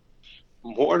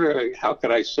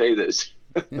can I say this?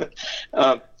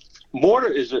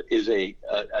 Mortar is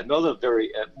another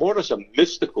mortar's a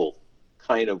mystical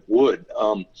kind of wood.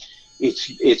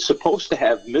 It's supposed to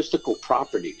have mystical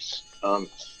properties,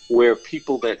 where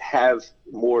people that have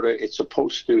mortar, it's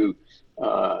supposed to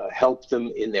help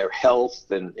them in their health,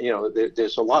 and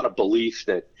there's a lot of belief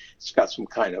that it's got some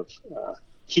kind of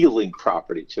healing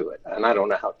property to it, and I don't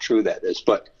know how true that is,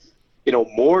 but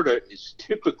mortar is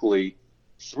typically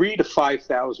 3,000 to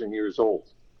 5,000 years old.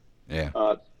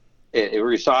 Yeah. It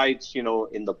resides,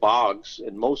 in the bogs,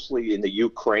 and mostly in the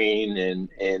Ukraine and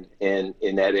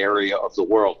in that area of the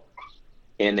world.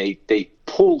 And they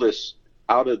pull this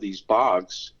out of these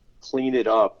bogs, clean it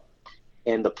up.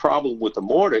 And the problem with the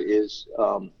mortar is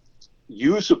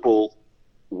usable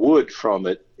wood from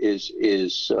it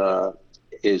is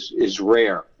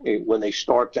rare. When they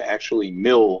start to actually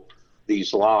mill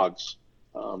these logs,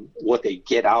 what they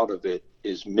get out of it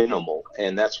is minimal,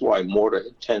 and that's why mortar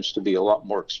tends to be a lot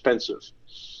more expensive.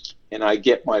 And I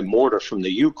get my mortar from the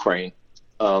Ukraine,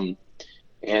 and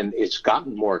it's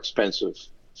gotten more expensive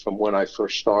from when I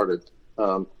first started.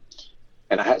 And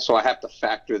so I have to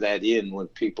factor that in when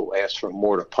people ask for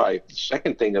mortar pipe. The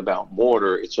second thing about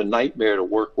mortar, it's a nightmare to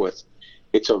work with.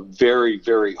 It's a very,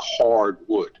 very hard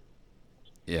wood.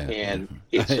 Yeah. And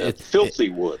it's a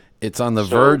filthy wood. It's on the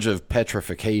verge of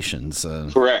petrification. So.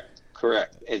 Correct.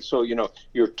 And so,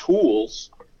 your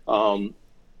tools,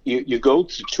 you go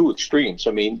to two extremes.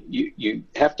 I mean, you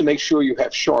have to make sure you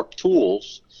have sharp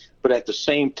tools, but at the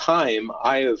same time,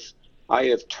 I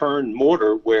have turned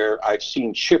mortar where I've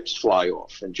seen chips fly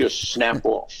off and just snap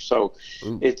off. So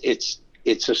it's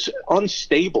an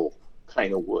unstable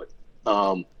kind of wood.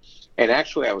 And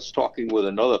actually, I was talking with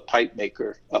another pipe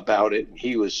maker about it, and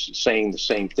he was saying the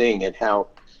same thing, and how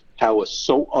it's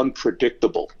so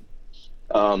unpredictable.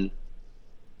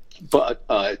 But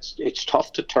it's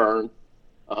tough to turn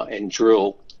and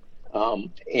drill,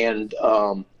 and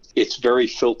it's very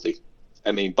filthy.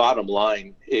 I mean, bottom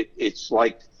line, it's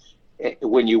like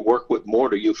when you work with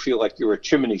mortar, you feel like you're a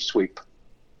chimney sweep.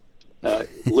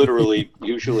 Literally,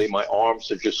 usually my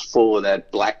arms are just full of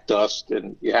that black dust,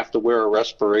 and you have to wear a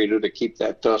respirator to keep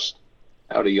that dust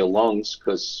out of your lungs,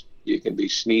 because you can be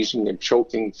sneezing and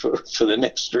choking for the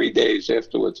next 3 days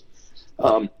afterwards.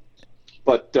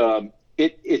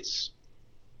 It's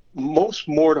most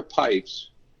mortar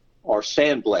pipes are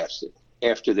sandblasted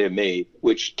after they're made,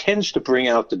 which tends to bring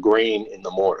out the grain in the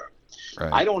mortar.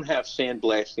 Right. I don't have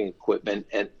sandblasting equipment,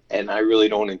 and I really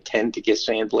don't intend to get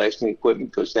sandblasting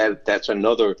equipment, because that's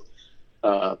another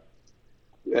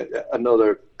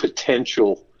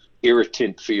potential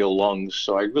irritant for your lungs.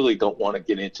 So I really don't want to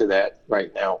get into that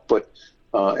right now. But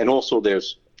and also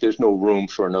there's no room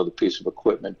for another piece of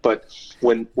equipment. But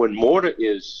when mortar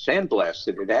is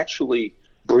sandblasted, it actually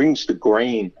brings the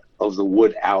grain of the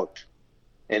wood out,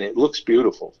 and it looks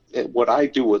beautiful. What I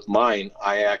do with mine,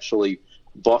 I actually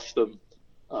buff them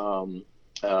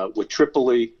with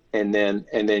Tripoli, and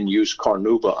then use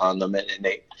Carnauba on them,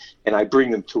 and I bring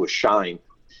them to a shine.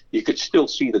 You could still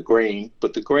see the grain,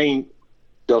 but the grain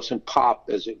doesn't pop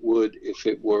as it would if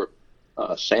it were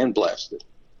sandblasted.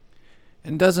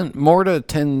 And doesn't mortar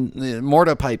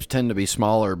pipes tend to be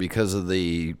smaller because of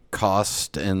the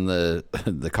cost and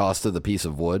the cost of the piece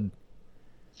of wood?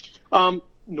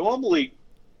 Normally,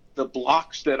 the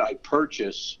blocks that I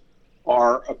purchase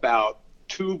are about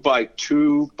 2 by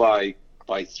 2 by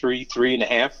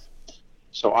 3.5.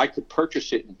 So I could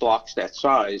purchase it in blocks that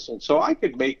size, and so I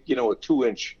could make a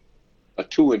 2-inch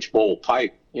bowl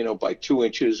pipe, by 2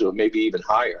 inches or maybe even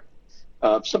higher.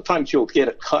 Sometimes you'll get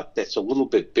a cut that's a little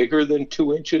bit bigger than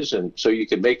 2 inches, and so you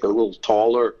can make a little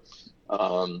taller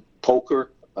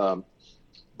poker.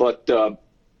 But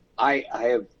I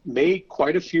have made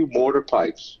quite a few mortar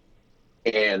pipes,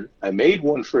 and I made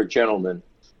one for a gentleman.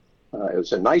 It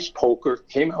was a nice poker,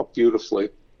 came out beautifully.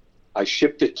 I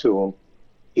shipped it to him.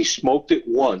 He smoked it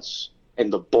once,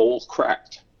 and the bowl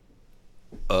cracked.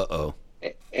 Uh-oh.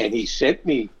 And he sent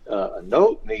me a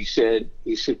note, and he said,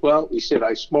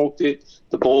 I smoked it,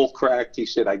 the bowl cracked. He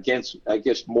said, I guess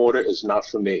mortar is not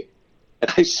for me.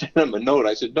 And I sent him a note.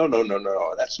 I said, no,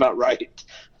 that's not right.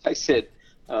 I said,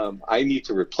 I need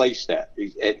to replace that.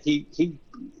 And he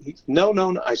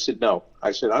no. I said, no.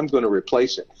 I said, I'm going to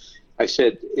replace it. I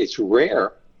said, it's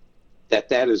rare that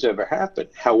has ever happened.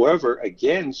 However,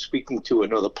 again, speaking to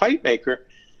another pipe maker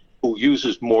who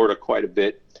uses mortar quite a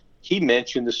bit, he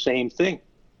mentioned the same thing.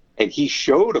 And he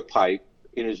showed a pipe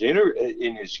in his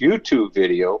YouTube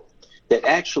video that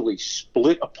actually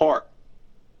split apart.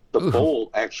 The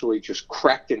bowl actually just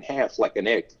cracked in half like an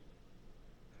egg.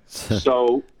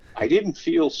 So I didn't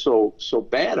feel so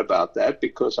bad about that,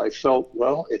 because I felt,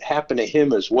 well, it happened to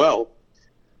him as well.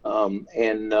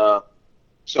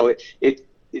 So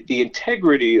the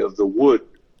integrity of the wood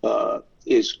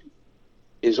is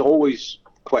always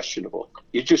questionable.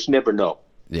 You just never know.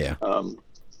 Yeah.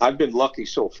 I've been lucky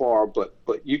so far, but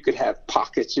you could have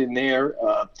pockets in there,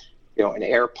 an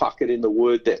air pocket in the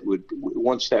wood that would,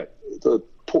 once the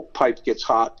pipe gets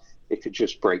hot, it could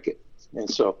just break it. And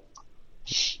so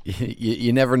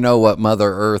you never know what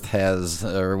Mother Earth has,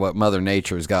 or what Mother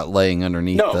Nature's got laying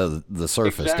underneath the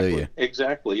surface, exactly, do you?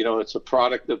 Exactly. It's a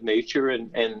product of nature,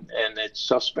 and it's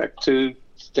suspect to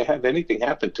have anything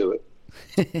happen to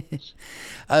it.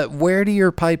 Where do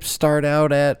your pipes start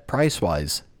out at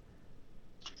price-wise?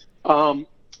 One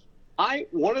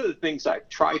of the things I've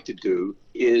tried to do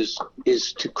is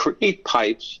to create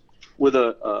pipes with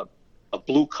a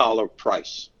blue-collar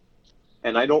price.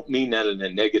 And I don't mean that in a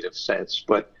negative sense,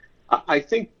 but I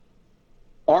think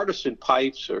artisan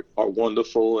pipes are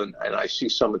wonderful, and I see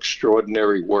some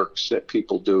extraordinary works that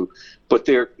people do, but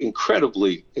they're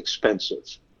incredibly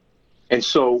expensive. And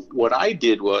so what I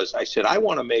did was I said, I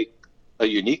want to make a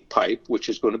unique pipe, which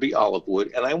is going to be olive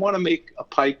wood, and I want to make a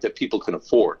pipe that people can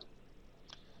afford.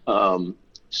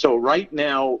 So right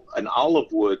now, an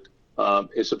olive wood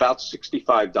is about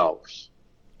 $65.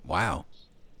 Wow.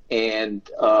 And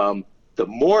the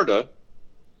mortar,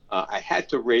 I had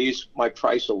to raise my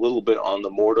price a little bit on the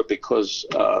mortar because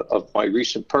of my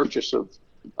recent purchase of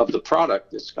the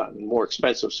product. It's gotten more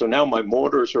expensive. So now my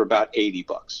mortars are about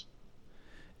 $80.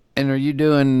 And are you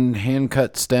doing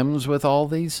hand-cut stems with all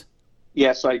these?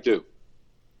 Yes, I do.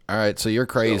 All right, so you're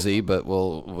crazy, but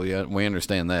we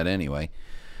understand that anyway.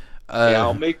 Yeah,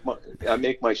 I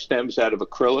make my stems out of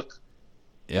acrylic.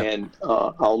 Yep. And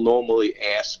I'll normally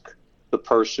ask the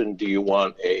person, do you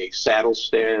want a saddle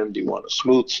stem? Do you want a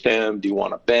smooth stem? Do you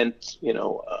want a bent,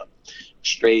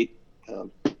 straight?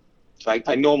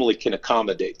 I normally can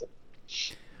accommodate them.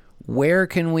 Where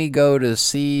can we go to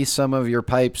see some of your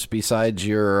pipes besides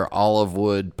your Olive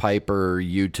Wood Piper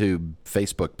YouTube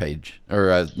Facebook page?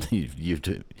 Or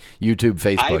YouTube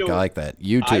Facebook, I like that.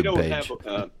 YouTube page.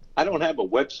 I don't have a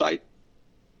website,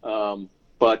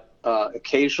 but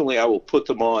occasionally I will put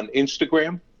them on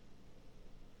Instagram.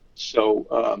 So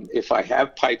if I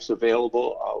have pipes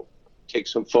available, I'll take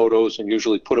some photos and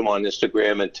usually put them on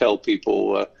Instagram and tell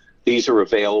people these are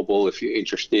available. If you're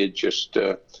interested, just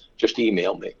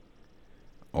email me.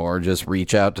 Or just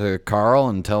reach out to Carl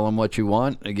and tell him what you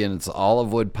want. Again, it's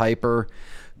Olive Wood Piper.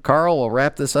 Carl, we'll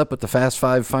wrap this up with the Fast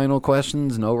 5 final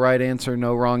questions. No right answer,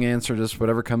 no wrong answer, just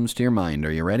whatever comes to your mind.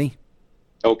 Are you ready?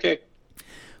 Okay.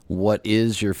 What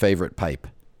is your favorite pipe?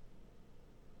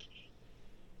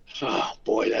 Oh,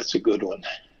 boy, that's a good one.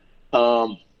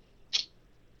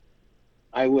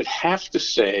 I would have to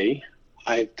say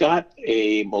I've got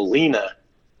a Molina.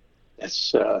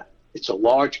 It's a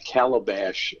large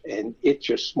calabash, and it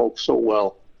just smokes so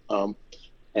well.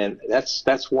 And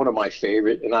that's one of my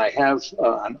favorite. And I have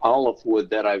an olive wood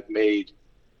that I've made,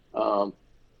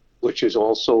 which is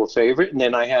also a favorite. And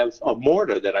then I have a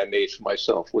mortar that I made for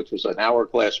myself, which was an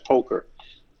hourglass poker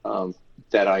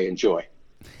that I enjoy.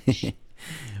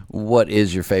 What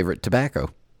is your favorite tobacco?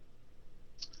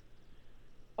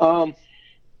 I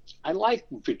like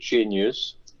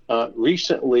Virginias.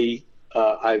 Recently,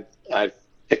 I've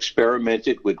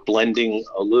experimented with blending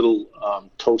a little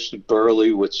toasted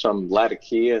burley with some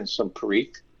Latakia and some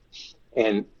Perique,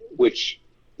 and which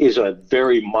is a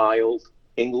very mild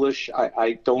English.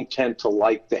 I don't tend to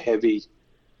like the heavy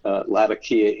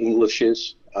Latakia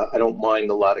Englishes. I don't mind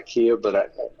the Latakia, but I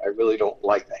really don't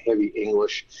like the heavy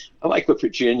English. I like the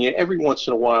Virginia. Every once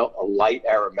in a while, a light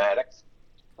aromatic,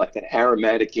 like an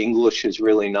aromatic English, is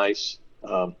really nice.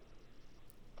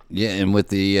 Yeah, and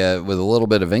with a little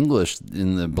bit of English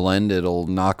in the blend, it'll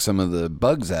knock some of the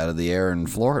bugs out of the air in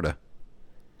Florida.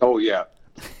 Oh yeah,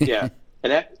 and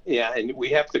we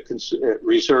have to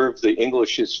reserve the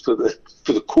Englishes for the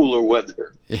cooler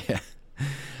weather. Yeah.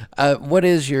 What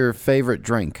is your favorite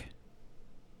drink?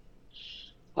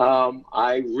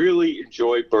 I really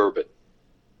enjoy bourbon.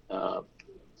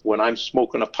 When I'm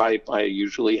smoking a pipe, I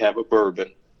usually have a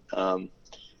bourbon,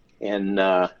 and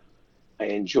I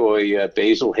enjoy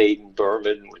Basil Hayden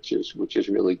bourbon, which is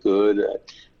really good.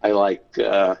 I like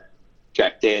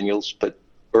Jack Daniels, but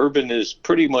bourbon is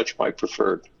pretty much my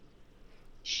preferred.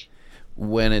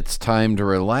 When it's time to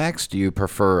relax, do you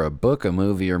prefer a book, a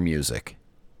movie, or music?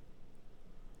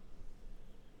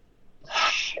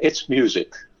 It's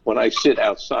music. When I sit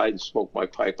outside and smoke my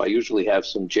pipe, I usually have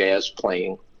some jazz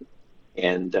playing,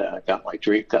 and got my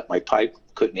drink, got my pipe.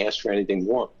 Couldn't ask for anything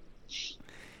more.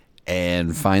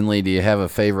 And finally, do you have a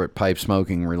favorite pipe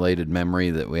smoking related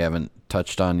memory that we haven't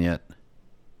touched on yet?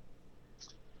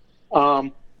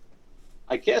 I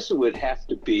guess it would have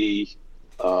to be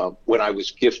when I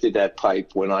was gifted that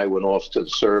pipe when I went off to the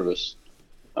service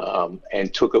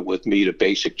and took it with me to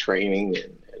basic training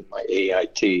and my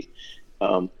AIT.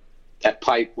 That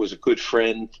pipe was a good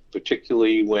friend,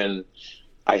 particularly when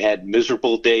I had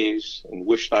miserable days and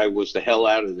wished I was the hell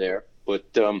out of there.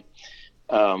 But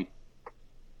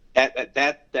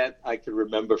that I can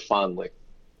remember fondly.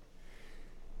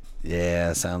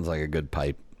 Yeah, sounds like a good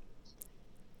pipe.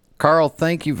 Carl,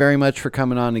 thank you very much for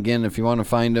coming on again. If you want to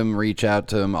find him, reach out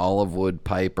to him, Olive Wood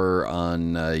Piper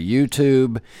on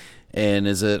YouTube. And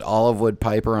is it Olive Wood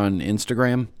Piper on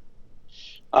Instagram?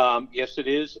 Yes, it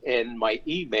is. And my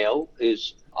email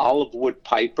is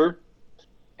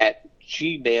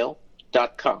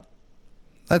olivewoodpiper@gmail.com.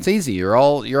 That's easy. You're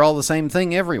all the same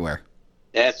thing everywhere.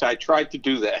 Yes, I tried to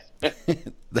do that.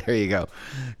 There you go.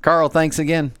 Carl, thanks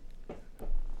again.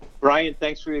 Brian,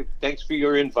 thanks for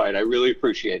your invite. I really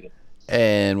appreciate it.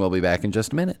 And we'll be back in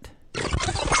just a minute.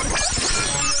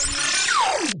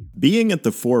 Being at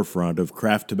the forefront of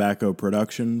craft tobacco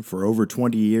production for over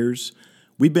 20 years,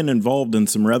 we've been involved in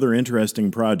some rather interesting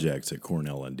projects at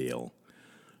Cornell & Deal.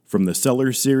 From the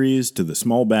Cellar Series to the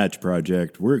Small Batch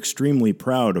Project, we're extremely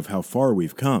proud of how far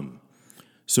we've come.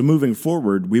 So moving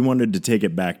forward, we wanted to take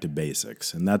it back to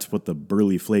basics, and that's what the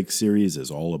Burley Flake series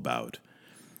is all about.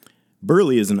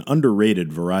 Burley is an underrated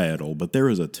varietal, but there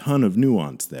is a ton of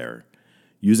nuance there.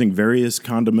 Using various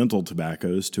condimental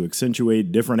tobaccos to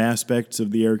accentuate different aspects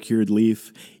of the air-cured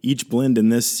leaf, each blend in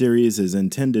this series is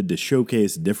intended to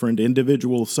showcase different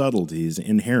individual subtleties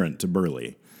inherent to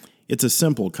Burley. It's a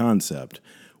simple concept,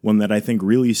 one that I think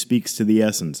really speaks to the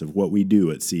essence of what we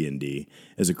do at C&D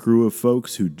as a crew of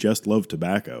folks who just love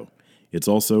tobacco. It's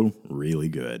also really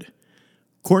good.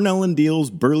 Cornell & Deal's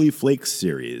Burley Flakes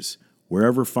series,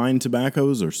 wherever fine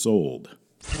tobaccos are sold.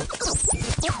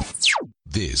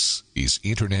 This is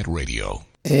Internet Radio.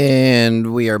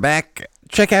 And we are back.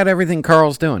 Check out everything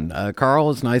Carl's doing. Carl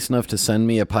is nice enough to send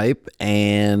me a pipe,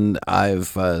 and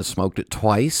I've smoked it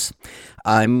twice.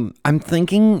 I'm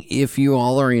thinking if you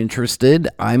all are interested,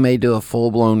 I may do a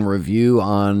full-blown review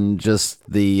on just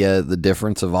the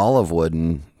difference of olive wood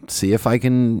and see if I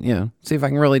can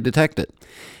really detect it.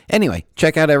 Anyway,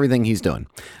 check out everything he's doing.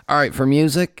 All right, for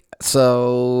music,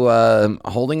 so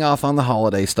holding off on the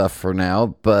holiday stuff for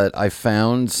now, but I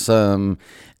found some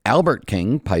Albert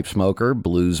King, pipe smoker,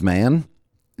 blues man,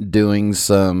 doing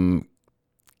some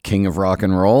King of Rock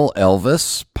and Roll,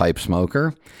 Elvis, pipe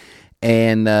smoker.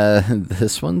 And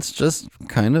this one's just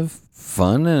kind of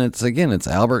fun, and it's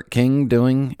Albert King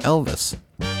doing Elvis.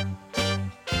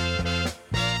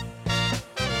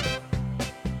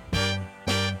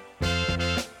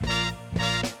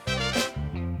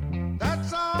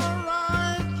 That's all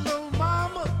right, little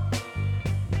mama.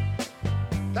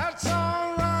 That's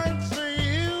all right for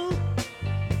you.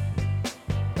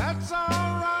 That's all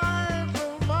right,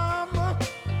 little mama.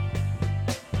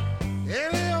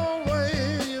 Any old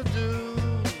way you do.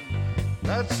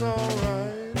 That's all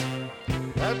right.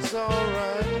 That's all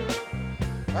right.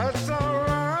 That's all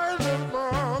right, little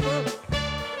mama.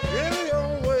 Any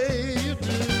old way you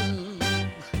do.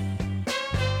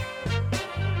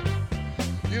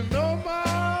 You know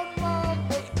my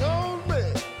mama told me,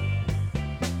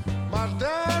 my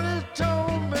daddy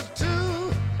told me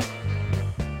too.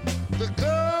 The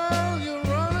girl you're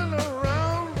running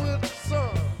around with,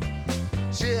 son,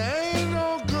 she ain't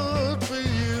no good for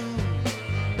you.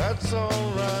 That's all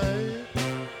right.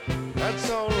 That's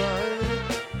all right.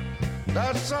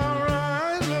 That's all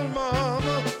right, little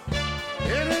mama.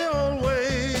 Any old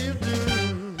way you do.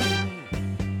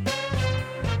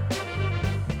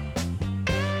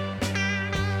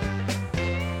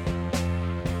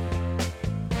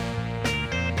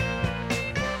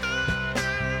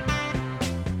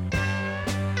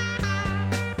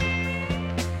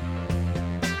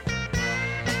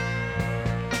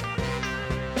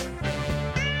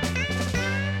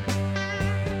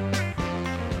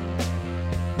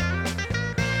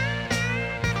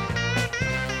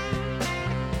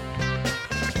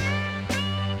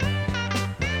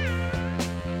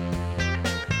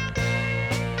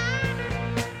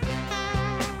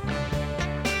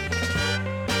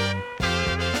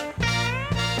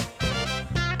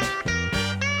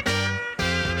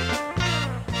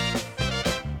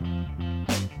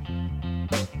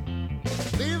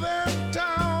 Leaving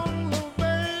town, little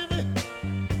baby.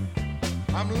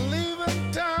 I'm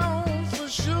leaving town for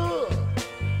sure.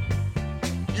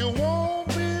 You won't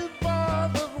be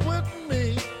bothered with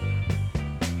me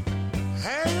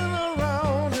hanging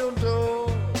around your door.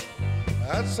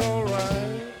 That's all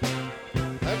right.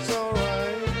 That's all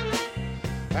right.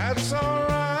 That's all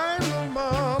right, little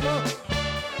mama.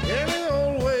 Any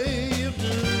old way you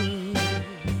do.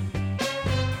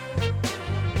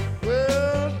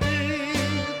 Well,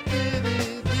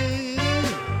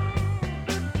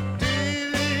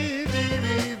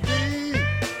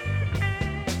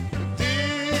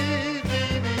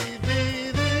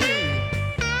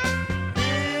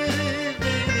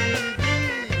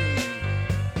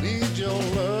 need your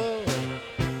love.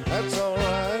 That's all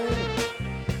right.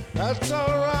 That's all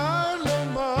right,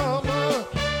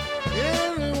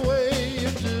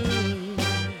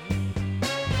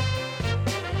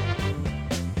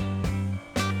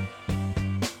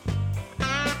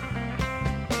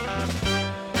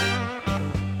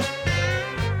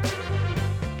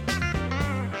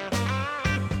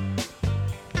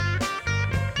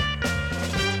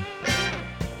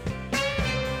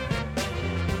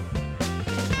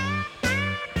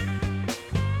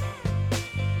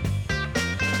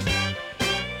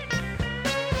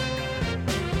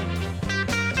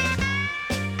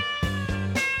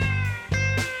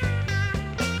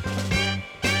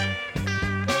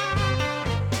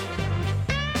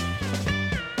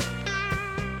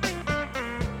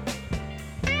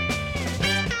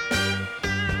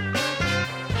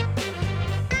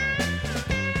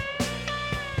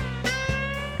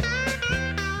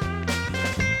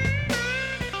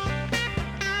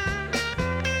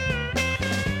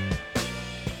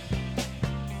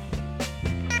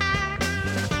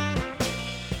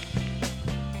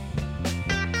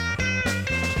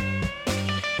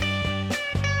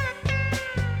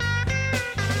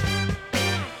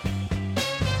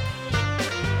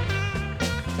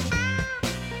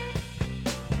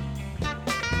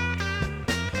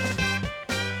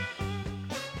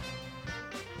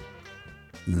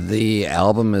 The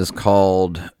album is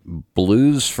called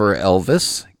Blues for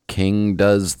Elvis. King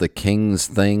does the King's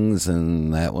things,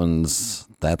 and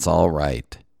that's all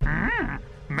right.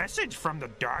 Message from the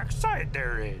dark side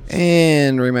there is.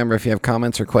 And remember, if you have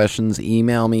comments or questions,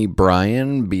 email me,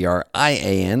 Brian,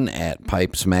 Brian, at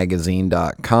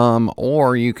PipesMagazine.com,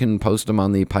 or you can post them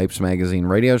on the Pipes Magazine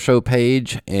radio show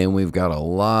page, and we've got a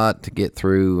lot to get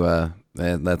through.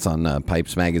 That's on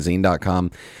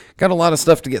PipesMagazine.com. Got a lot of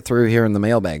stuff to get through here in the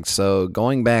mailbag. So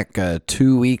going back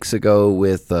 2 weeks ago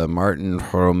with Martin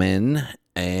Roman,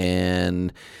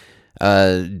 and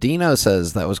Dino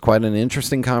says that was quite an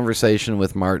interesting conversation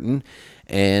with Martin,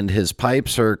 and his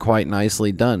pipes are quite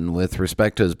nicely done. With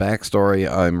respect to his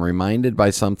backstory, I'm reminded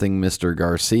by something Mr.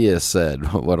 Garcia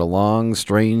said. What a long,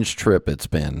 strange trip it's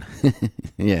been.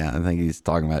 Yeah, I think he's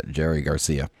talking about Jerry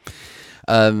Garcia.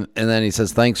 And then he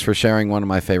says, thanks for sharing one of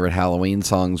my favorite Halloween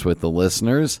songs with the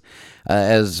listeners.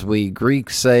 As we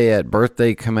Greeks say at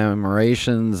birthday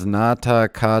commemorations, Nata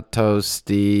katos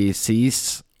ti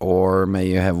sis, or may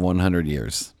you have 100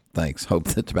 years. Thanks. Hope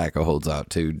the tobacco holds out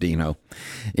too, Dino.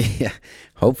 Yeah,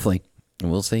 hopefully.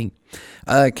 We'll see.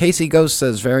 Casey Ghost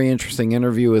says, very interesting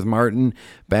interview with Martin.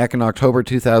 Back in October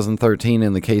 2013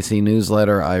 in the KC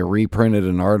newsletter, I reprinted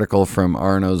an article from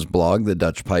Arno's blog, The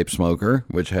Dutch Pipe Smoker,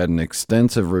 which had an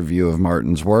extensive review of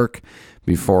Martin's work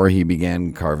before he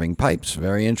began carving pipes.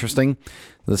 Very interesting.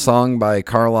 The song by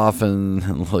Karloff and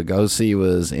Lugosi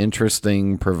was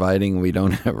interesting, providing we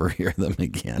don't ever hear them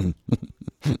again.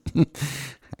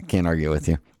 I can't argue with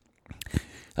you.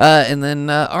 And then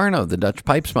Arno, the Dutch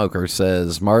pipe smoker,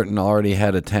 says, Martin already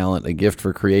had a talent, a gift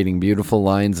for creating beautiful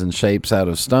lines and shapes out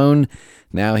of stone.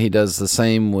 Now he does the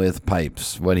same with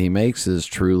pipes. What he makes is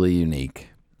truly unique.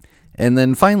 And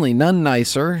then finally, None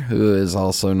Nicer, who is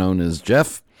also known as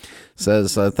Jeff,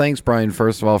 says, thanks, Brian,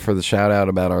 first of all, for the shout-out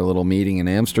about our little meeting in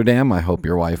Amsterdam. I hope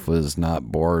your wife was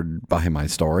not bored by my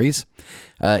stories.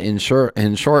 In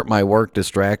short, my work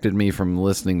distracted me from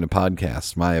listening to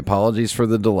podcasts. My apologies for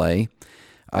the delay.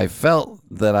 I felt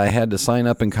that I had to sign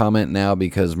up and comment now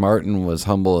because Martin was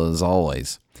humble as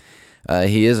always.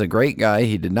 He is a great guy.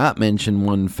 He did not mention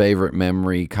one favorite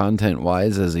memory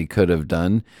content-wise as he could have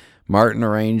done. Martin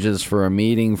arranges for a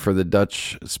meeting for the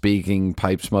Dutch-speaking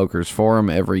Pipe Smokers Forum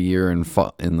every year in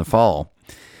the fall.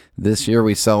 This year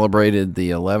we celebrated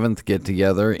the 11th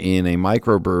get-together in a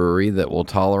microbrewery that will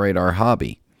tolerate our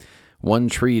hobby. One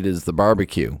treat is the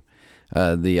barbecue.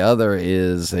 The other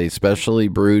is a specially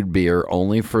brewed beer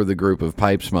only for the group of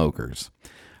pipe smokers.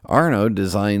 Arno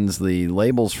designs the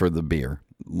labels for the beer.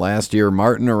 Last year,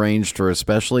 Martin arranged for a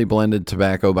specially blended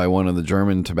tobacco by one of the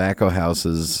German tobacco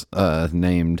houses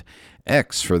named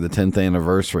X for the 10th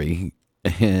anniversary,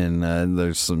 and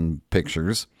there's some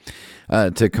pictures.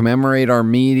 To commemorate our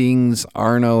meetings,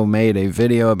 Arno made a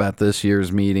video about this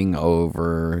year's meeting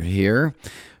over here.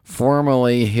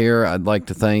 Formally here, I'd like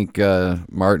to thank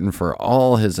Martin for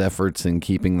all his efforts in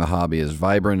keeping the hobby as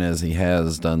vibrant as he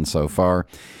has done so far.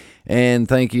 And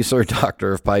thank you, Sir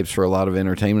Doctor of Pipes, for a lot of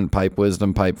entertainment, pipe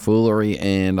wisdom, pipe foolery,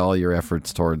 and all your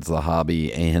efforts towards the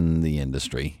hobby and the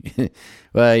industry.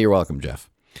 Well, you're welcome, Jeff.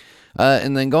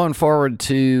 And then going forward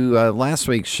to last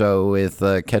week's show with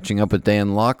Catching Up with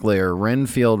Dan Locklear,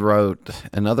 Renfield wrote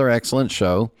another excellent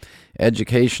show,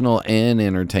 educational and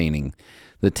entertaining.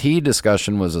 The tea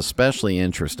discussion was especially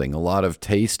interesting. A lot of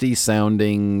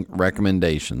tasty-sounding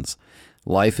recommendations.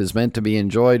 Life is meant to be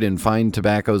enjoyed, and fine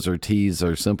tobaccos or teas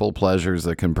are simple pleasures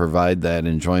that can provide that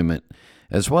enjoyment,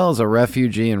 as well as a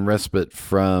refuge and respite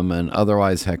from an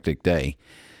otherwise hectic day.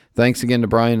 Thanks again to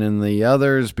Brian and the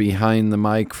others behind the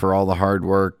mic for all the hard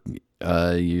work.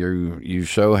 You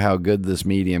show how good this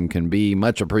medium can be.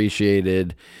 Much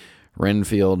appreciated,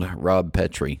 Renfield Rob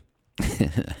Petrie.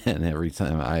 And every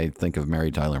time I think of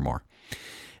Mary Tyler Moore.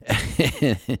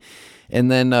 And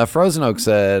then Frozen Oak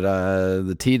said,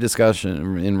 the tea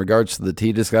discussion, in regards to the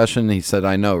tea discussion, he said,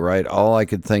 I know, right? All I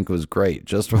could think was great.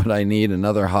 Just what I need,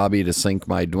 another hobby to sink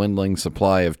my dwindling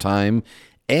supply of time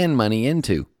and money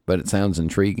into. But it sounds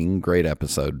intriguing. Great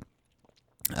episode.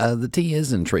 The tea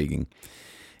is intriguing.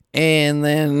 And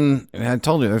then I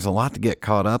told you there's a lot to get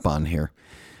caught up on here.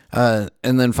 And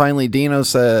then finally, Dino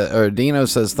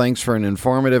says, thanks for an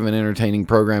informative and entertaining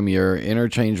program. Your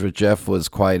interchange with Jeff was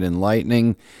quite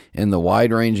enlightening, and the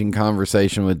wide-ranging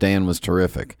conversation with Dan was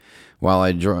terrific. While I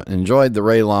enjoyed the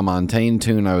Ray LaMontagne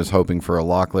tune, I was hoping for a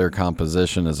Locklear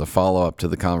composition as a follow-up to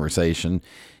the conversation.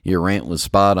 Your rant was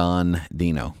spot on,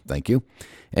 Dino. Thank you.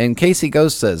 And Casey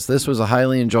Ghost says, this was a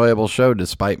highly enjoyable show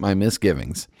despite my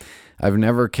misgivings. I've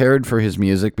never cared for his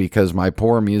music because my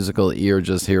poor musical ear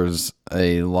just hears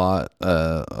a lot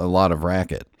of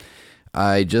racket.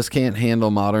 I just can't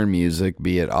handle modern music,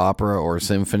 be it opera or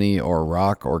symphony or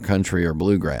rock or country or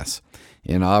bluegrass.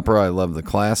 In opera, I love the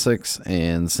classics,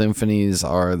 and symphonies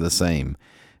are the same.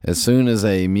 As soon as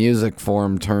a music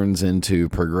form turns into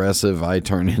progressive, I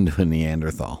turn into a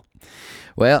Neanderthal.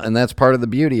 Well, and that's part of the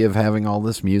beauty of having all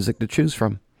this music to choose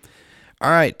from. All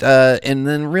right, and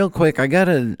then real quick, I got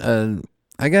an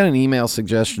email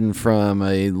suggestion from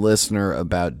a listener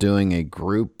about doing a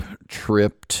group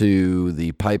trip to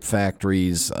the pipe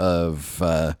factories of,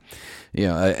 a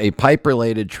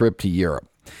pipe-related trip to Europe.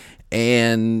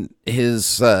 And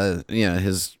his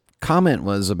comment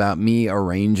was about me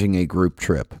arranging a group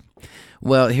trip.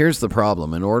 Well, here's the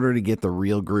problem. In order to get the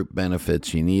real group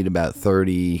benefits, you need about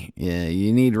 30.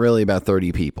 You need really about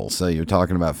 30 people. So you're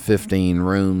talking about 15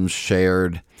 rooms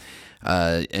shared,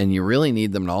 and you really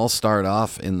need them to all start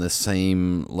off in the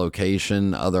same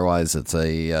location. Otherwise, it's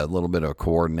a little bit of a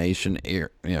coordination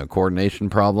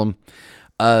problem.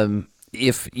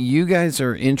 If you guys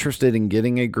are interested in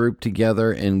getting a group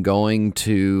together and going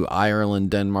to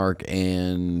Ireland, Denmark,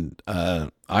 and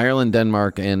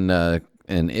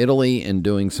Italy and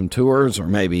doing some tours, or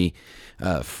maybe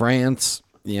France,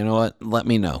 you know what? Let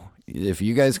me know. If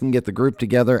you guys can get the group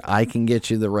together, I can get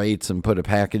you the rates and put a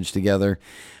package together.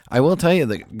 I will tell you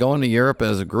that going to Europe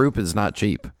as a group is not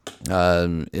cheap.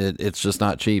 It's just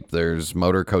not cheap. There's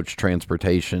motor coach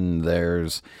transportation.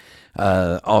 There's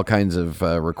all kinds of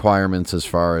requirements as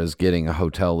far as getting a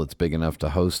hotel that's big enough to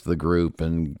host the group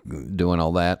and doing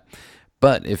all that.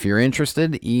 But if you're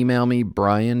interested, email me,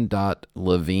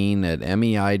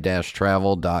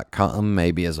 brian.levine@mei-travel.com.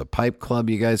 Maybe as a pipe club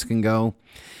you guys can go.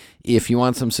 If you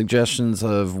want some suggestions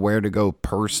of where to go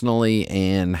personally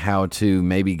and how to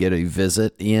maybe get a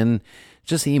visit in,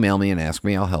 just email me and ask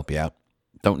me. I'll help you out.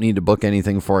 Don't need to book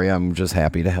anything for you. I'm just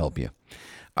happy to help you.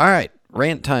 All right,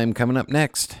 rant time coming up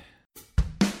next.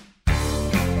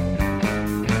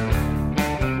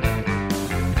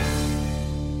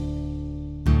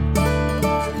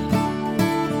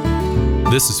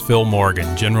 This is Phil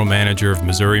Morgan, General Manager of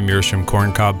Missouri Meerschaum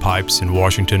Corncob Pipes in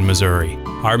Washington, Missouri.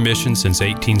 Our mission since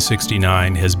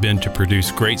 1869 has been to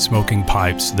produce great smoking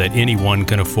pipes that anyone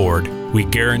can afford. We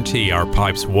guarantee our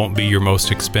pipes won't be your most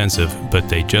expensive, but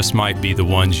they just might be the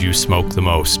ones you smoke the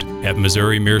most. At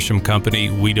Missouri Meerschaum Company,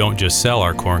 we don't just sell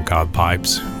our corncob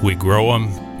pipes. We grow them,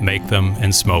 make them,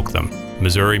 and smoke them.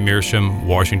 Missouri Meerschaum,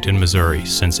 Washington, Missouri,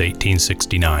 since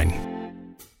 1869.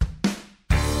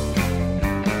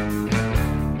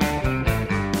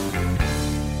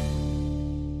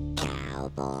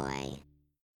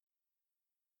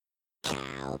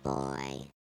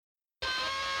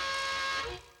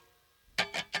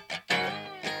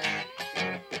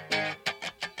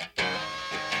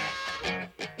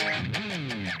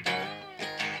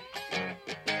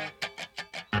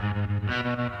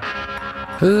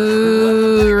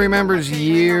 Who remembers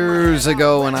years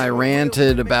ago when I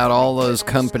ranted about all those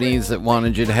companies that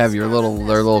wanted you to have their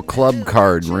little club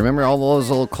card? Remember all those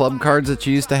little club cards that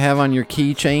you used to have on your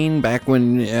keychain back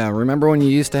when? Remember when you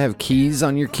used to have keys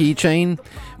on your keychain?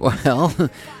 Well,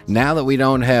 now that we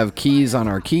don't have keys on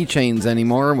our keychains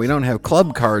anymore, we don't have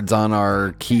club cards on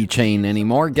our keychain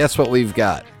anymore. Guess what we've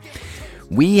got?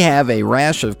 We have a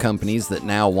rash of companies that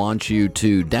now want you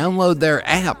to download their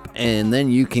app, and then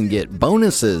you can get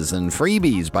bonuses and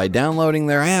freebies by downloading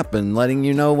their app and letting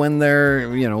you know when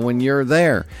when you're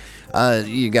there.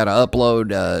 You got to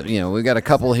upload, we've got a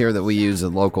couple here that we use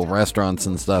at local restaurants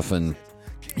and stuff, and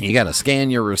you got to scan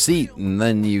your receipt and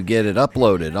then you get it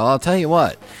uploaded. I'll tell you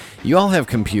what, you all have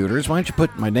computers. Why don't you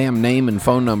put my damn name and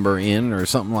phone number in or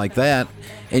something like that,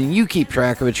 and you keep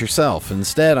track of it yourself.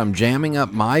 Instead, I'm jamming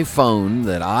up my phone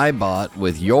that I bought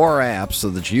with your app so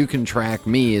that you can track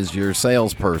me as your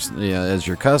salesperson, as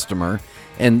your customer,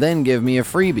 and then give me a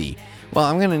freebie. Well,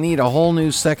 I'm going to need a whole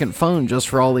new second phone just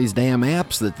for all these damn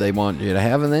apps that they want you to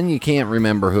have, and then you can't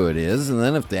remember who it is, and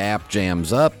then if the app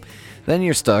jams up, then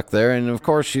you're stuck there, and of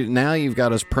course now you've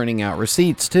got us printing out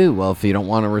receipts too. Well, if you don't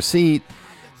want a receipt,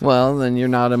 well, then you're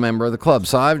not a member of the club.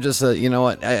 So I've just,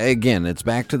 again, it's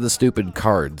back to the stupid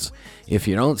cards. If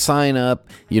you don't sign up,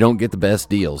 you don't get the best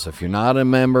deals. If you're not a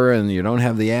member and you don't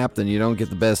have the app, then you don't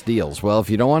get the best deals. Well, if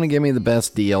you don't want to give me the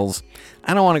best deals,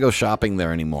 I don't want to go shopping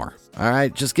there anymore. All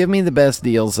right, just give me the best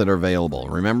deals that are available.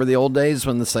 Remember the old days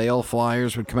when the sale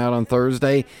flyers would come out on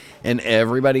Thursday and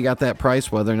everybody got that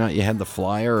price, whether or not you had the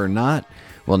flyer or not?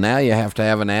 Well, now you have to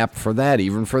have an app for that,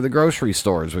 even for the grocery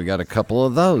stores. We got a couple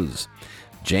of those.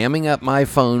 Jamming up my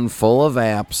phone full of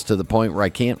apps to the point where I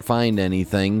can't find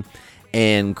anything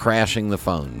and crashing the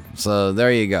phone. So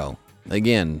there you go.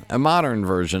 Again, a modern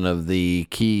version of the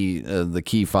key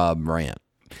fob rant.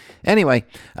 Anyway,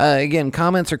 again,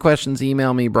 comments or questions,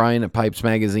 email me, Brian at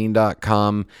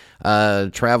PipesMagazine.com.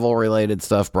 Travel-related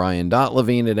stuff,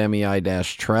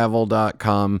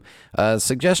 brian.levine@mei-travel.com.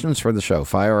 Suggestions for the show,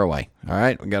 fire away. All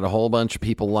right, we got a whole bunch of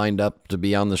people lined up to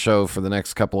be on the show for the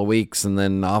next couple of weeks and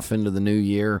then off into the new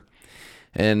year.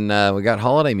 And we got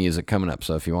holiday music coming up,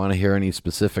 so if you want to hear any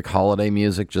specific holiday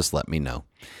music, just let me know.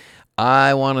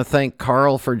 I want to thank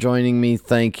Carl for joining me.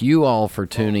 Thank you all for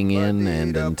tuning in,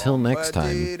 and until next time.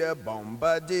 Happy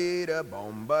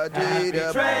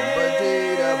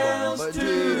trails until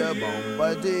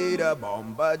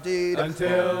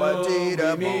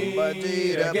we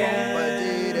meet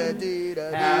again.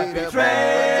 Happy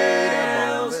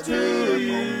trails to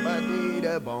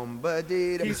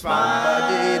keep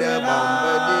smiling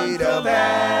until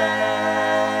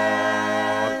then.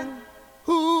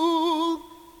 Who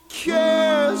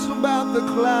cares about the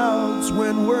clouds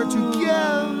when we're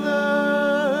together?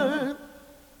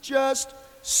 Just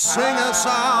sing a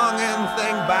song and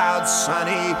think about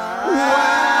sunny weather.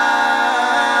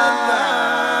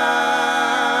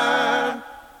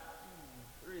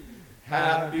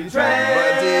 Happy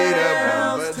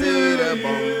trails to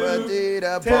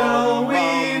till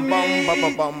we meet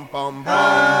again.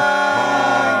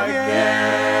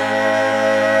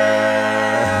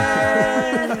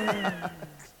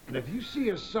 And if you see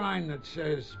a sign that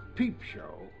says Peep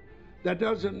Show, that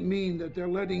doesn't mean that they're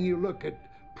letting you look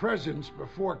at presents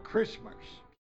before Christmas.